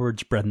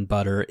Ford's bread and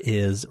butter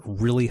is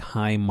really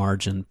high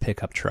margin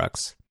pickup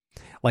trucks,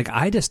 like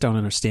I just don't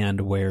understand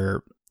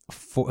where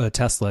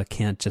Tesla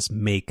can't just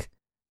make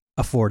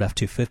a Ford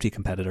F-250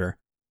 competitor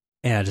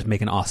and just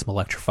make an awesome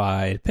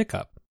electrified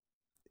pickup.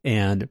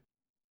 And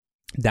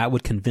that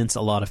would convince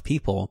a lot of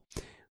people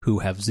who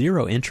have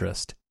zero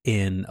interest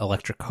in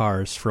electric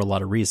cars for a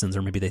lot of reasons,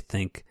 or maybe they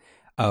think,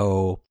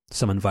 oh,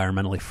 some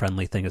environmentally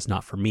friendly thing is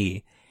not for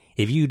me.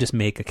 If you just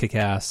make a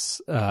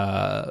kick-ass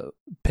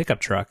pickup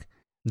truck,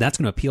 that's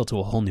going to appeal to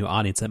a whole new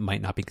audience that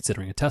might not be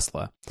considering a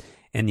Tesla.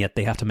 And yet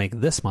they have to make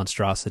this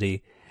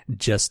monstrosity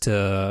just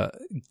to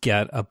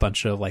get a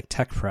bunch of like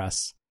tech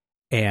press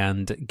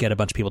and get a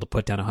bunch of people to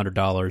put down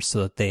 $100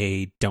 so that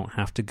they don't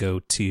have to go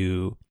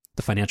to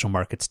the financial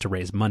markets to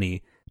raise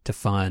money to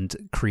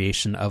fund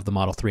creation of the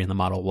Model 3 and the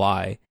Model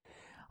Y.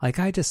 Like,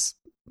 I just...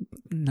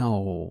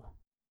 No.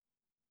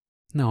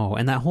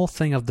 And that whole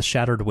thing of the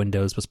shattered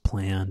windows was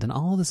planned, and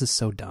all this is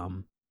so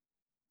dumb.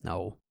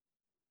 No.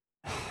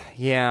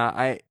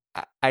 Yeah,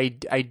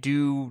 I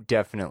do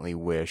definitely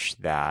wish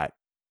that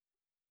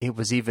it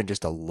was even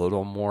just a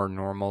little more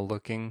normal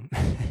looking.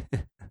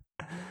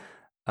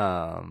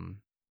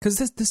 Because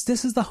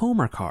this is the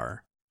Homer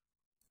car.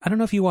 I don't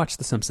know if you watched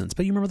The Simpsons,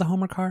 but you remember the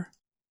Homer car?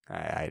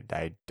 I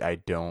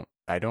don't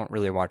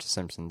really watch The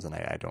Simpsons, and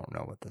I don't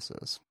know what this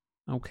is.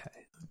 Okay,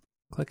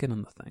 click it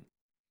on the thing.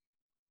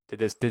 Did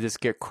this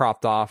get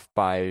cropped off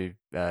by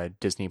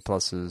Disney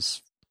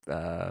Plus's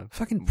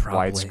fucking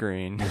probably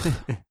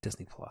widescreen?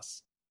 Disney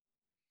Plus,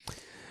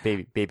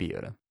 baby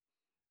Yoda.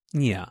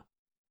 Yeah,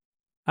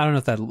 I don't know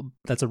if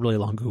that's a really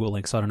long Google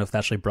link, so I don't know if that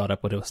actually brought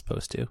up what it was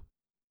supposed to.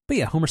 But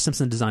yeah, Homer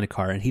Simpson designed a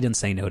car, and he didn't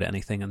say no to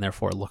anything, and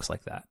therefore it looks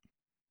like that.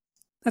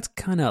 That's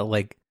kind of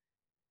like,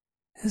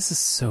 this is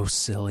so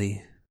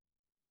silly.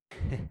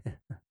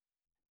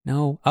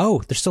 No.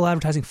 Oh, they're still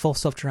advertising full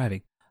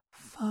self-driving.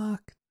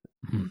 Fuck.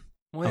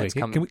 Well, okay,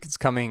 it's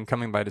coming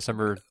by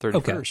December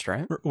 31st,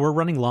 right? We're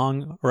running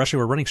long, or actually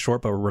we're running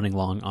short, but we're running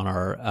long on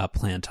our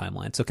planned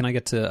timeline. So can I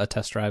get to a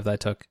test drive that I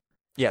took?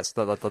 Yes,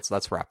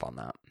 let's wrap on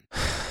that.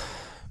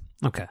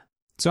 Okay.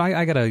 So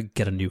I got to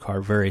get a new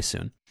car very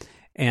soon.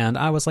 And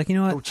I was like, you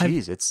know what? Oh,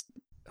 geez.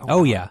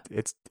 Yeah.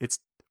 It's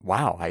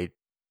wow.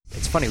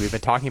 It's funny. We've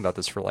been talking about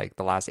this for like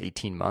the last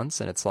 18 months,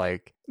 and it's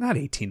like... Not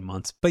 18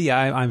 months, but yeah,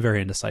 I'm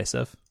very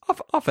indecisive.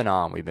 Off and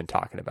on, we've been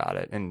talking about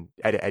it, and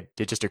it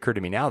just occurred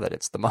to me now that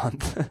it's the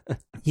month.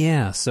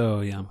 Yeah,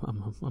 so yeah,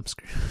 I'm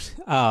screwed.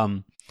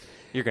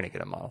 You're going to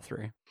get a Model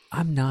 3.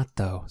 I'm not,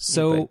 though.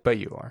 So, but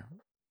you are.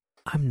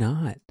 I'm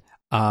not.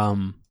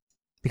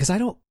 Because I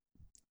don't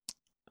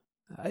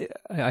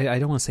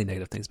want to say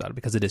negative things about it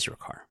because it is your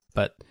car,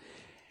 but...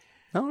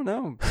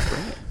 No,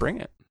 bring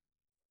it.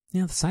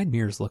 Yeah, the side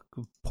mirrors look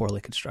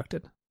poorly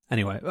constructed.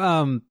 Anyway,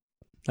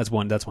 that's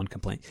one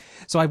complaint.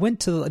 So I went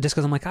to, just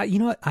because I'm like, you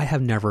know what? I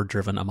have never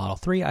driven a Model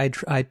 3. I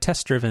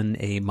test driven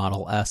a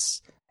Model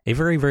S a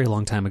very, very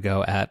long time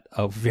ago at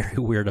a very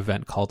weird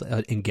event called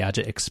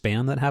Engadget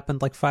Expand that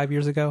happened like 5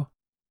 years ago.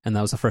 And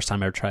that was the first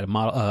time I ever tried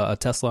a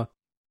Tesla.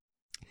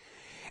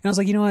 And I was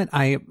like, you know what?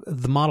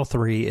 The Model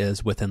 3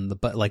 is within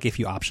like if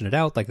you option it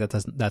out, like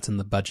that's in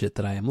the budget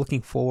that I am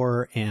looking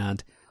for.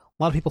 And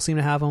a lot of people seem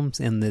to have them,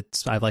 and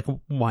I'm like,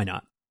 why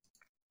not?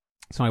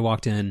 So I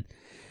walked in.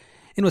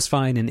 It was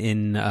fine. And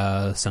in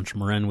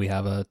Central Marin, we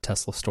have a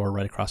Tesla store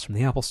right across from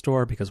the Apple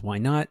store because why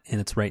not? And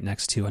it's right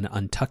next to an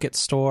Untuckit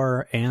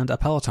store and a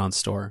Peloton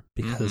store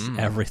because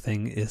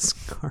everything is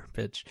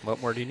garbage. What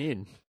more do you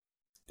need?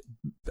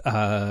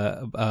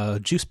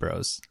 Juice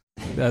Bros.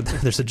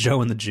 There's a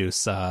Joe and the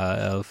Juice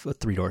of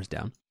 3 doors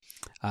down,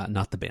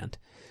 not the band.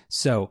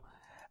 So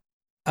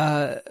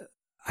I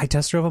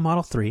test drove a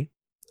Model 3.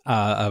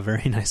 A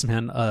very nice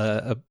man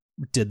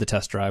did the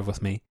test drive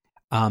with me.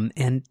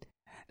 And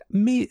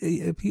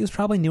he was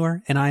probably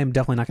newer, and I am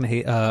definitely not going to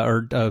hate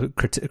or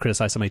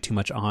criticize somebody too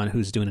much on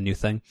who's doing a new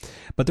thing.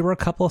 But there were a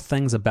couple of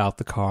things about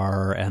the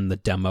car and the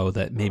demo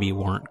that maybe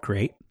weren't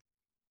great.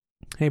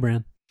 Hey,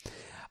 Bran.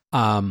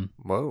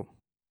 Whoa.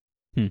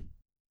 It's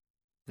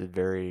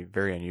very,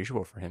 very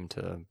unusual for him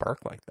to bark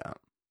like that.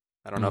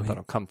 I don't know if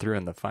that'll come through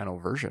in the final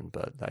version,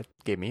 but that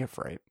gave me a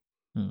fright.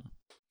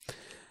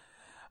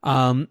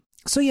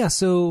 So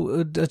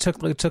it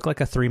took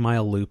like a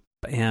 3-mile loop,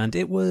 and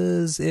it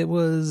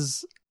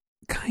was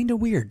kind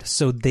of weird.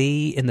 So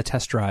they, in the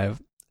test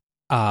drive,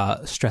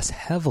 stress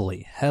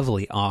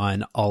heavily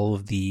on all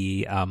of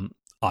the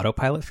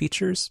autopilot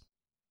features.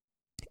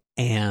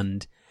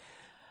 And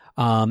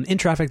in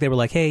traffic, they were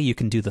like, hey, you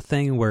can do the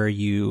thing where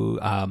you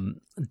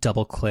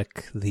double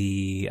click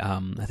the,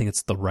 I think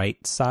it's the right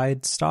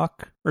side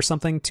stalk or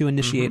something to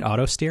initiate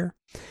auto steer.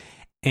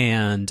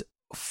 And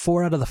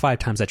 4 out of the 5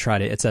 times I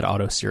tried it, it said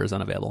auto steer is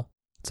unavailable.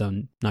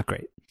 So not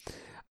great.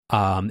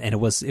 And it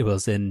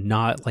was in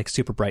not like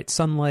super bright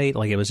sunlight.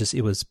 Like it was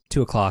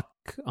 2:00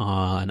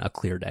 on a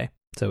clear day.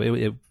 So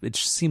it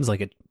seems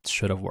like it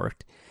should have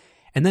worked.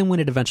 And then when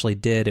it eventually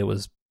did, it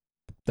was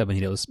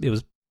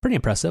pretty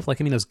impressive.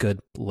 Like, I mean, it was good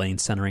lane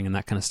centering and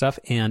that kind of stuff.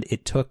 And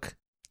it took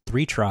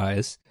 3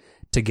 tries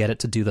to get it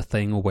to do the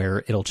thing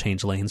where it'll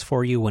change lanes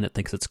for you when it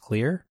thinks it's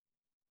clear.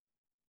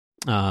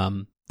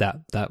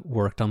 That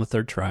worked on the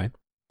 3rd try.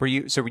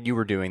 So you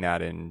were doing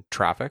that in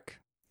traffic?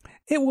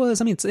 It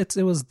was. I mean, it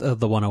was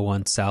the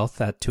 101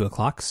 south at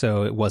 2:00,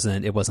 so it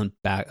wasn't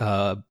backed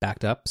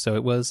up. So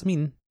it was. I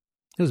mean,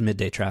 it was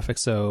midday traffic,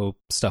 so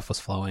stuff was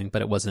flowing,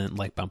 but it wasn't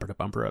like bumper to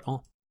bumper at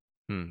all.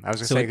 I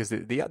was gonna say, because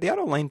the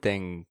auto lane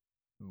thing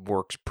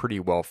works pretty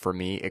well for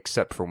me,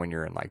 except for when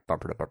you're in like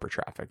bumper to bumper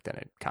traffic, then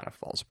it kind of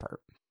falls apart.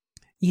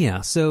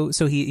 Yeah. So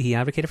he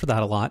advocated for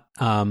that a lot.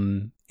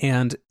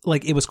 And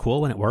like it was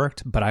cool when it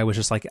worked, but I was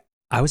just like,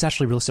 I was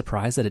actually really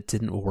surprised that it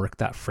didn't work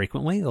that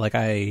frequently. Like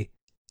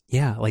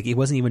like it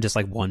wasn't even just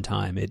like one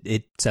time.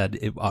 It said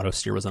auto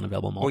steer was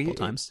unavailable multiple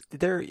times.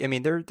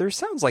 There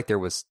sounds like there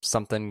was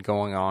something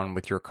going on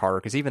with your car,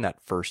 because even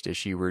that first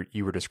issue where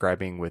you were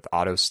describing with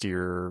auto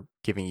steer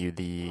giving you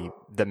the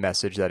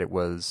message that it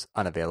was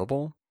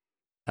unavailable.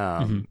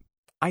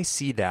 I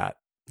see that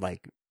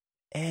like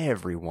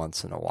every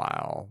once in a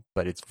while,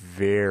 but it's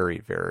very,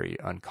 very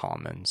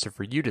uncommon. So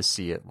for you to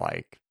see it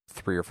like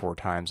 3 or 4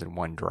 times in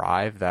one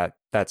drive, that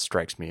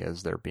strikes me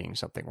as there being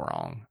something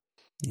wrong.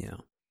 Yeah.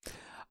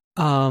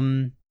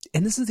 And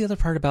this is the other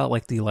part about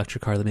like the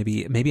electric car that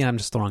maybe I'm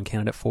just the wrong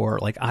candidate for.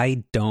 Like,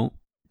 I don't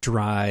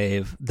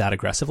drive that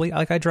aggressively.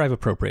 Like, I drive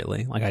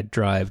appropriately. Like, I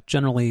drive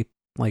generally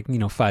like,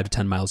 5 to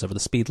 10 miles over the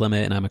speed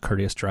limit, and I'm a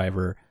courteous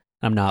driver.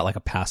 I'm not like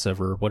a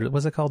passive, or what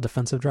was it called?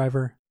 Defensive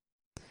driver.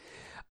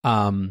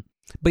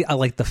 But I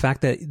like the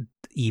fact that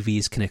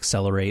EVs can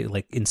accelerate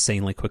like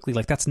insanely quickly.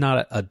 Like, that's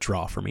not a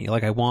draw for me.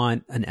 Like, I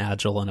want an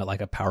agile and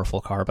a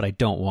powerful car, but I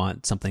don't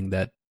want something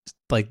that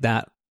like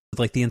that.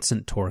 Like the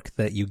instant torque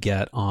that you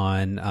get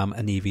on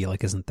an EV,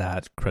 like, isn't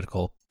that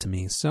critical to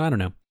me. So I don't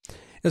know.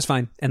 It was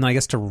fine. And I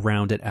guess to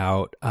round it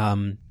out,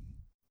 on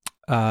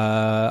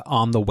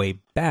the way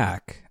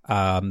back,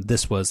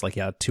 this was like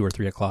 2 or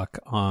 3 o'clock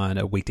on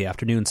a weekday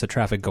afternoon. So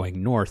traffic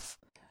going north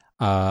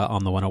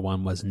on the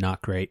 101 was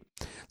not great.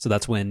 So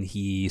that's when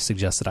he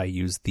suggested I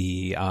use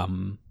the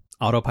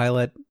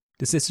autopilot.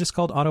 Is this just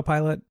called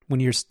autopilot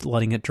when you're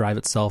letting it drive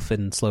itself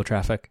in slow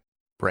traffic?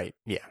 Right.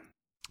 Yeah.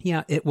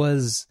 Yeah, it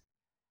was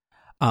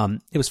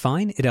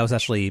fine. It was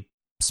actually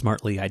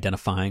smartly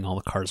identifying all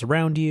the cars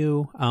around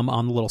you on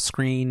the little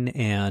screen,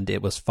 and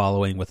it was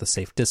following with a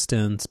safe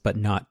distance, but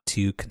not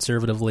too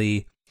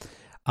conservatively.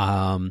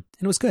 And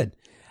it was good.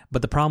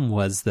 But the problem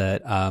was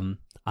that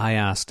I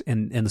asked,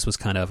 and this was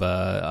kind of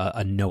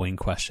a knowing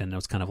question. It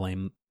was kind of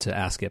lame to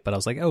ask it, but I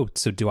was like, oh,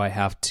 so do I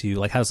have to,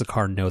 like, how does the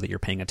car know that you're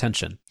paying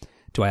attention?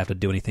 Do I have to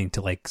do anything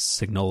to like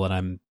signal that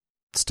I'm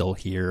still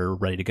here,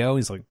 ready to go?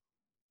 He's like,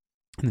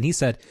 and then he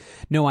said,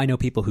 no, I know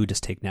people who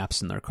just take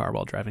naps in their car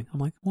while driving. I'm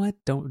like, what?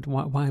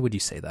 Why would you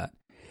say that?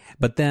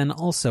 But then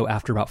also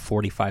after about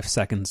 45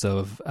 seconds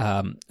of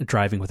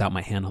driving without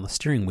my hand on the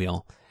steering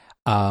wheel,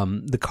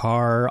 the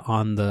car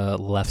on the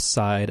left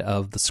side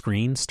of the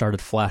screen started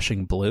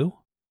flashing blue.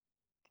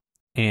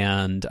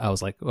 And I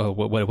was like, oh,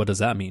 what does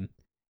that mean?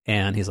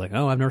 And he's like,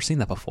 oh, I've never seen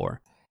that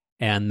before.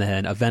 And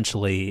then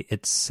eventually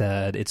it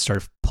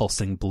started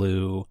pulsing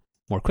blue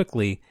more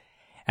quickly,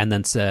 and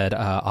then said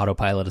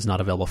autopilot is not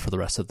available for the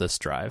rest of this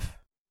drive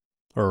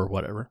or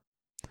whatever.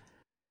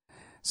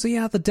 So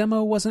yeah, the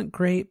demo wasn't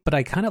great, but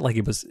I kind of like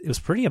it was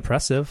pretty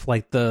impressive.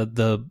 Like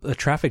the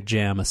traffic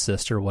jam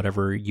assist or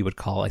whatever you would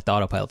call it, like the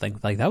autopilot thing,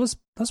 like that was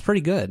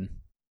pretty good.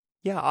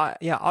 Yeah,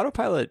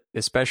 autopilot,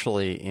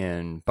 especially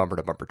in bumper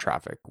to bumper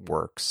traffic,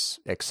 works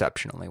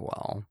exceptionally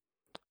well.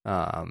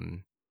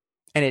 And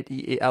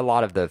a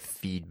lot of the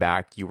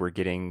feedback you were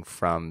getting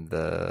from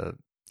the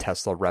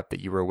Tesla rep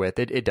that you were with,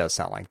 it does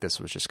sound like this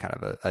was just kind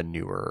of a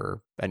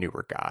newer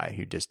guy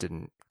who just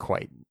didn't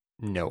quite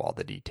know all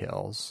the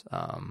details,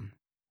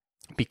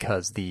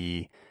 because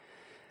the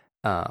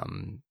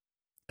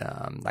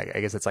like, I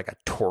guess it's like a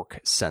torque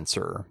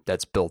sensor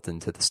that's built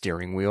into the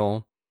steering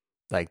wheel.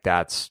 Like,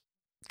 that's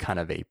kind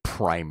of a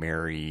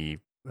primary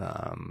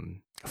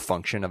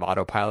function of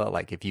autopilot.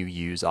 Like, if you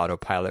use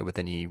autopilot with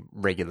any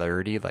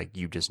regularity, like,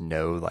 you just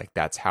know, like,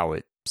 that's how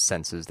it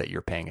senses that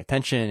you're paying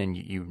attention, and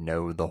you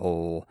know the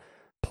whole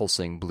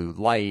pulsing blue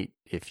light,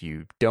 if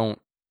you don't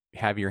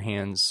have your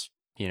hands,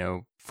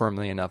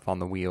 firmly enough on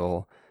the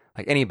wheel.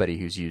 Like anybody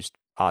who's used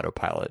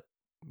autopilot,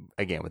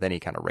 again, with any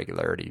kind of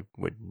regularity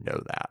would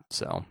know that.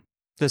 So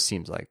this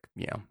seems like,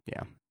 yeah.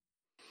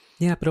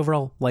 Yeah, but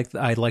overall,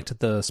 I liked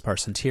the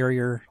sparse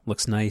interior.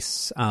 Looks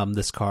nice.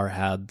 This car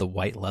had the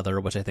white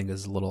leather, which I think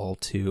is a little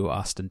too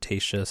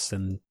ostentatious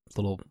and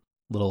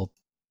little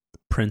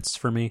prints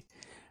for me.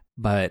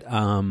 But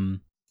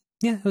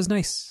yeah, it was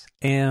nice.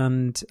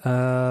 And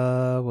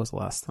what was the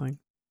last thing?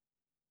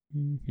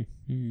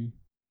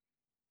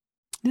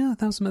 Yeah,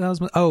 that was.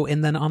 Oh,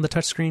 and then on the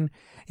touchscreen,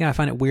 yeah, I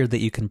find it weird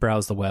that you can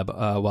browse the web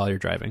while you're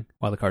driving,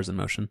 while the car's in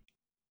motion.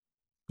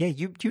 Yeah,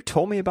 you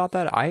told me about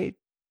that.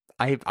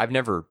 I've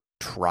never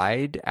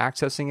tried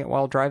accessing it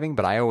while driving,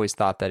 but I always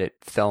thought that it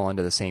fell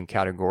into the same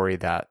category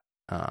that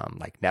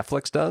like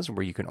Netflix does,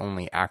 where you can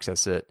only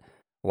access it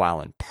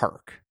while in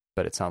park.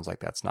 But it sounds like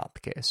that's not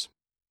the case.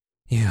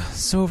 Yeah,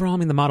 so overall, I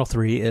mean, the Model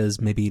 3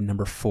 is maybe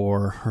number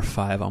 4 or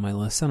 5 on my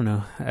list. I don't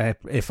know.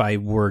 If I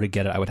were to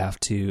get it, I would have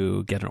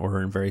to get an order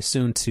in very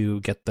soon to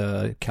get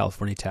the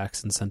California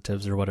tax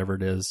incentives or whatever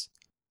it is.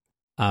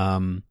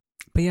 But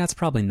yeah, it's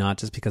probably not,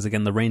 just because,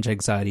 again, the range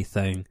anxiety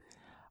thing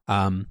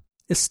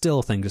is still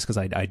a thing just because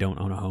I don't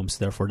own a home, so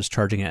therefore just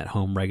charging it at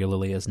home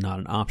regularly is not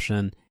an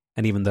option.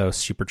 And even though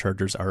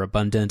superchargers are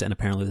abundant, and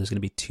apparently there's going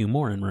to be 2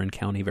 more in Marin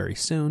County very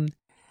soon,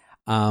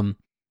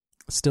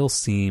 still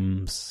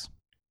seems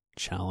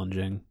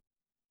challenging.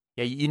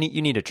 Yeah, you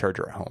need a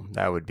charger at home.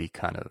 That would be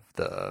kind of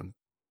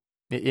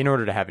in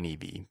order to have an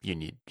EV, you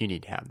need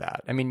to have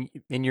that. I mean,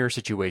 in your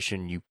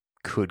situation, you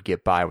could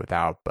get by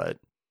without, but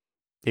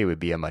it would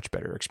be a much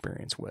better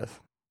experience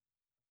with.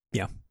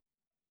 Yeah.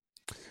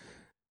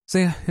 So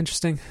yeah,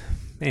 interesting.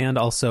 And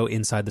also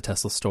inside the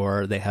Tesla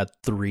store, they had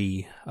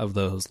 3 of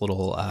those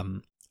little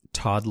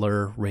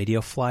toddler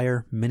radio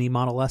flyer mini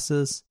Model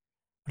S's,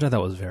 which I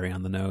thought was very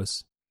on the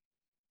nose.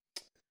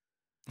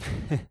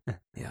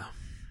 Yeah.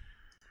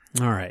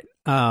 All right.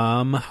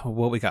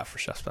 What we got for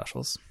chef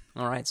specials?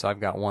 All right. So I've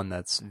got one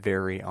that's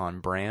very on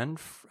brand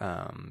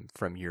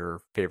from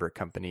your favorite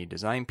company,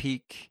 Design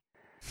Peak.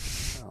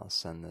 I'll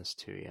send this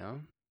to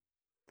you.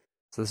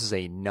 So this is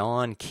a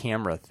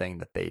non-camera thing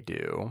that they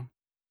do.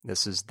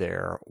 This is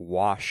their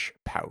wash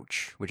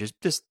pouch, which is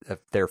just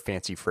their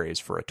fancy phrase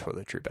for a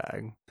toiletry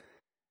bag.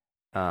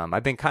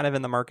 I've been kind of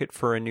in the market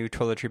for a new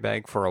toiletry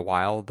bag for a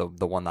while.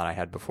 The one that I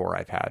had before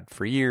I've had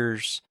for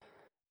years.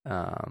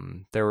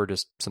 There were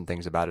just some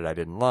things about it I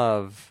didn't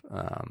love.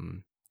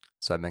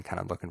 So I've been kind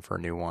of looking for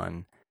a new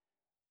one.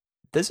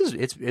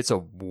 It's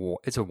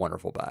a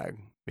wonderful bag.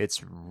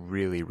 It's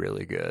really,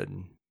 really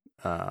good.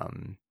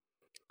 The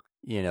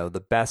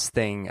best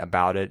thing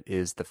about it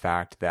is the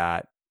fact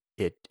that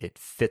it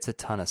fits a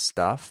ton of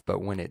stuff,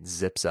 but when it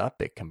zips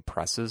up, it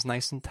compresses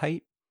nice and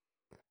tight.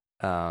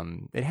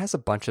 It has a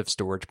bunch of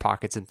storage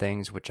pockets and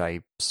things, which I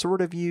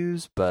sort of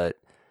use, but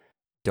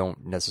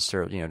don't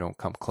necessarily, don't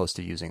come close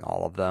to using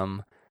all of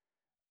them.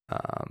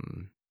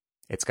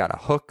 It's got a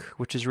hook,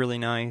 which is really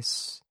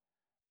nice.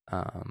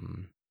 I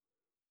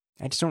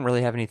just don't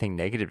really have anything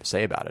negative to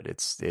say about it.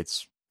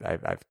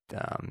 I've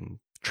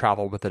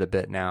traveled with it a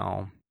bit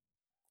now,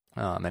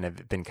 and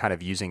I've been kind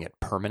of using it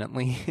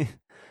permanently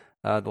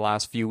the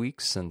last few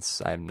weeks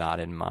since I'm not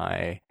in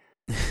my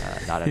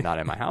not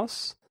in my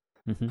house.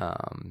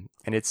 Mm-hmm.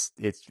 And it's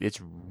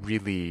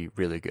really,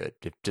 really good.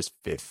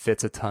 It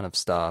fits a ton of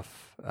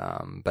stuff,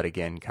 but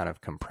again, kind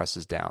of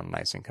compresses down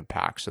nice and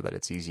compact so that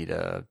it's easy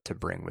to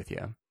bring with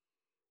you.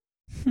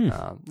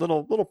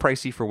 Little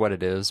pricey for what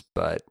it is,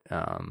 but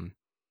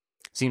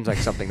seems like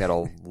something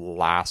that'll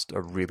last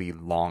a really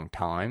long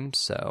time.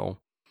 So,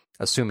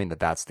 assuming that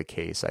that's the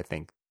case, I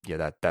think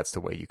that's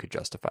the way you could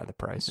justify the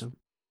price. Yeah.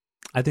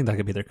 I think that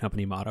could be their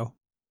company motto.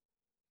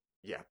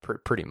 Yeah,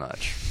 pretty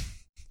much.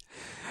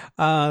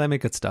 They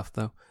make good stuff,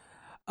 though.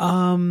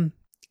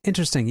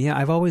 Interesting. Yeah,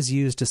 I've always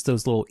used just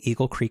those little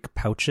Eagle Creek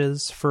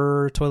pouches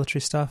for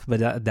toiletry stuff,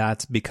 but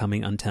that's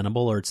becoming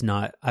untenable, or it's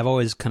not. I've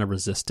always kind of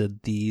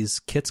resisted these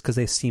kits because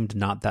they seemed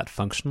not that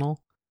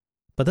functional.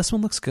 But this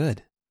one looks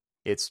good.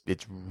 It's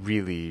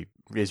really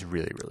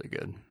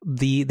good.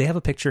 They have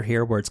a picture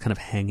here where it's kind of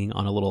hanging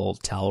on a little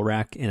towel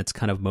rack, and it's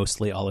kind of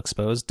mostly all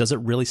exposed. Does it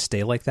really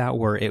stay like that,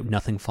 where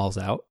nothing falls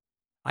out?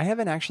 I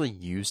haven't actually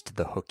used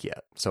the hook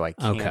yet, so I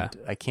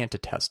can't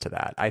attest to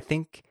that. I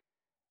think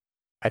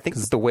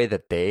it's the way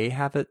that they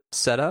have it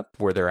set up,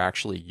 where they're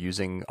actually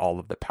using all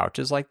of the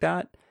pouches like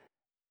that,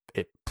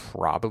 it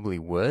probably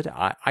would.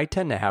 I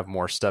tend to have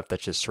more stuff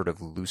that's just sort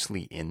of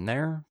loosely in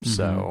there,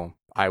 so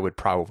I would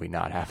probably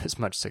not have as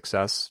much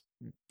success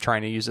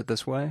trying to use it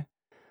this way.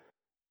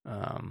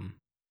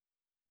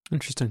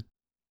 Interesting.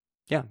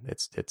 Yeah,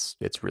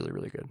 it's really,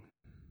 really good.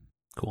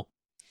 Cool.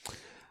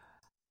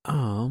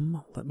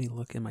 Let me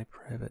look in my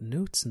private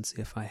notes and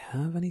see if I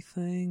have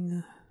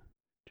anything.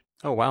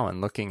 Oh wow! And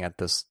looking at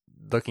the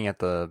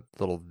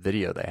little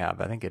video they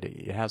have, I think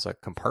it has a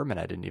compartment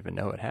I didn't even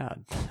know it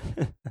had.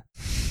 Do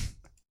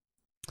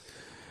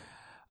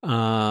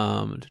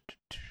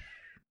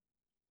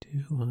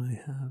I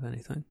have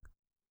anything?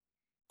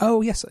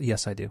 Oh,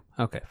 yes, I do.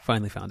 Okay,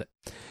 finally found it.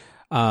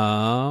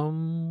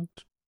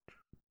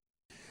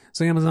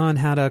 So Amazon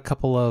had a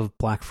couple of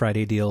Black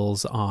Friday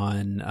deals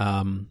on,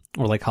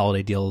 or like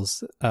holiday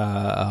deals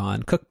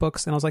on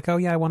cookbooks, and I was like, oh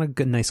yeah, I want a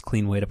good, nice,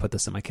 clean way to put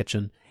this in my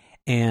kitchen.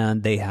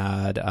 And they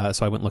had,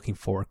 so I went looking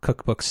for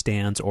cookbook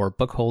stands or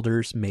book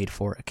holders made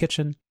for a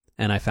kitchen,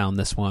 and I found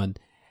this one.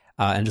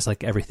 And just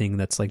like everything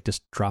that's like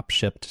just drop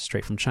shipped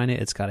straight from China,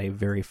 it's got a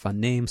very fun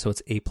name. So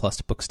it's A+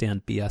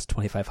 Bookstand BS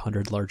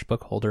 2500 large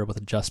book holder with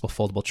adjustable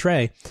foldable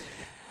tray.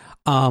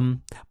 But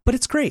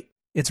it's great.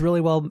 It's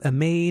really well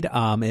made.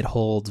 It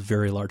holds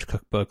very large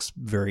cookbooks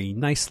very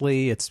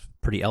nicely. It's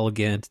pretty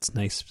elegant. It's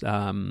nice.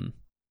 I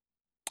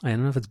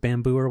don't know if it's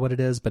bamboo or what it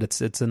is, but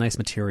it's a nice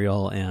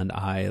material, and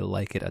I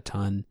like it a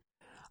ton.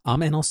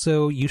 And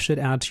also, you should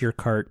add to your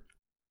cart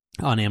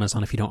on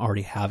Amazon if you don't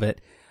already have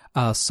it.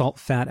 Salt,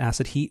 Fat,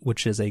 Acid, Heat,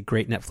 which is a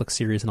great Netflix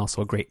series and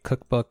also a great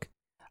cookbook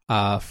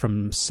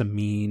from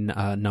Samin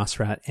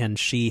Nosrat,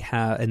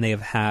 and they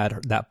have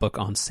had that book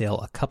on sale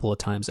a couple of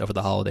times over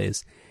the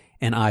holidays.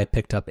 And I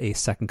picked up a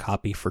second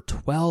copy for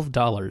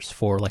 $12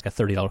 for like a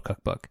 $30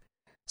 cookbook.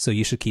 So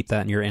you should keep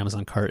that in your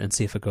Amazon cart and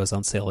see if it goes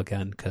on sale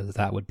again, because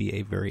that would be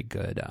a very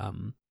good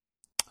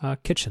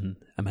kitchen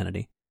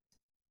amenity.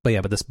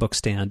 But this book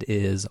stand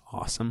is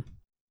awesome.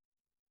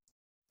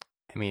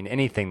 I mean,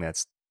 anything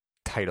that's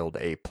titled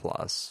A+,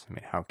 I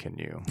mean, how can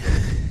you?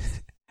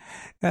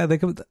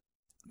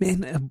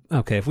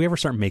 Okay, if we ever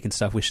start making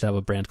stuff, we should have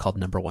a brand called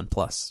Number One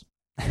Plus.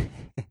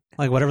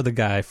 Like whatever the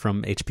guy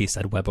from HP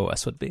said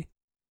WebOS would be.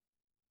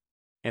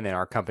 And then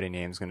our company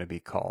name is going to be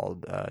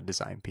called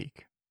Design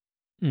Peak.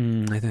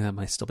 I think that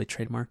might still be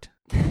trademarked.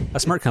 A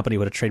smart company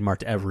would have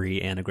trademarked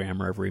every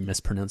anagram or every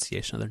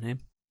mispronunciation of their name.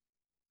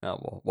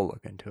 Oh, we'll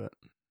look into it.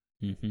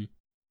 Mm-hmm.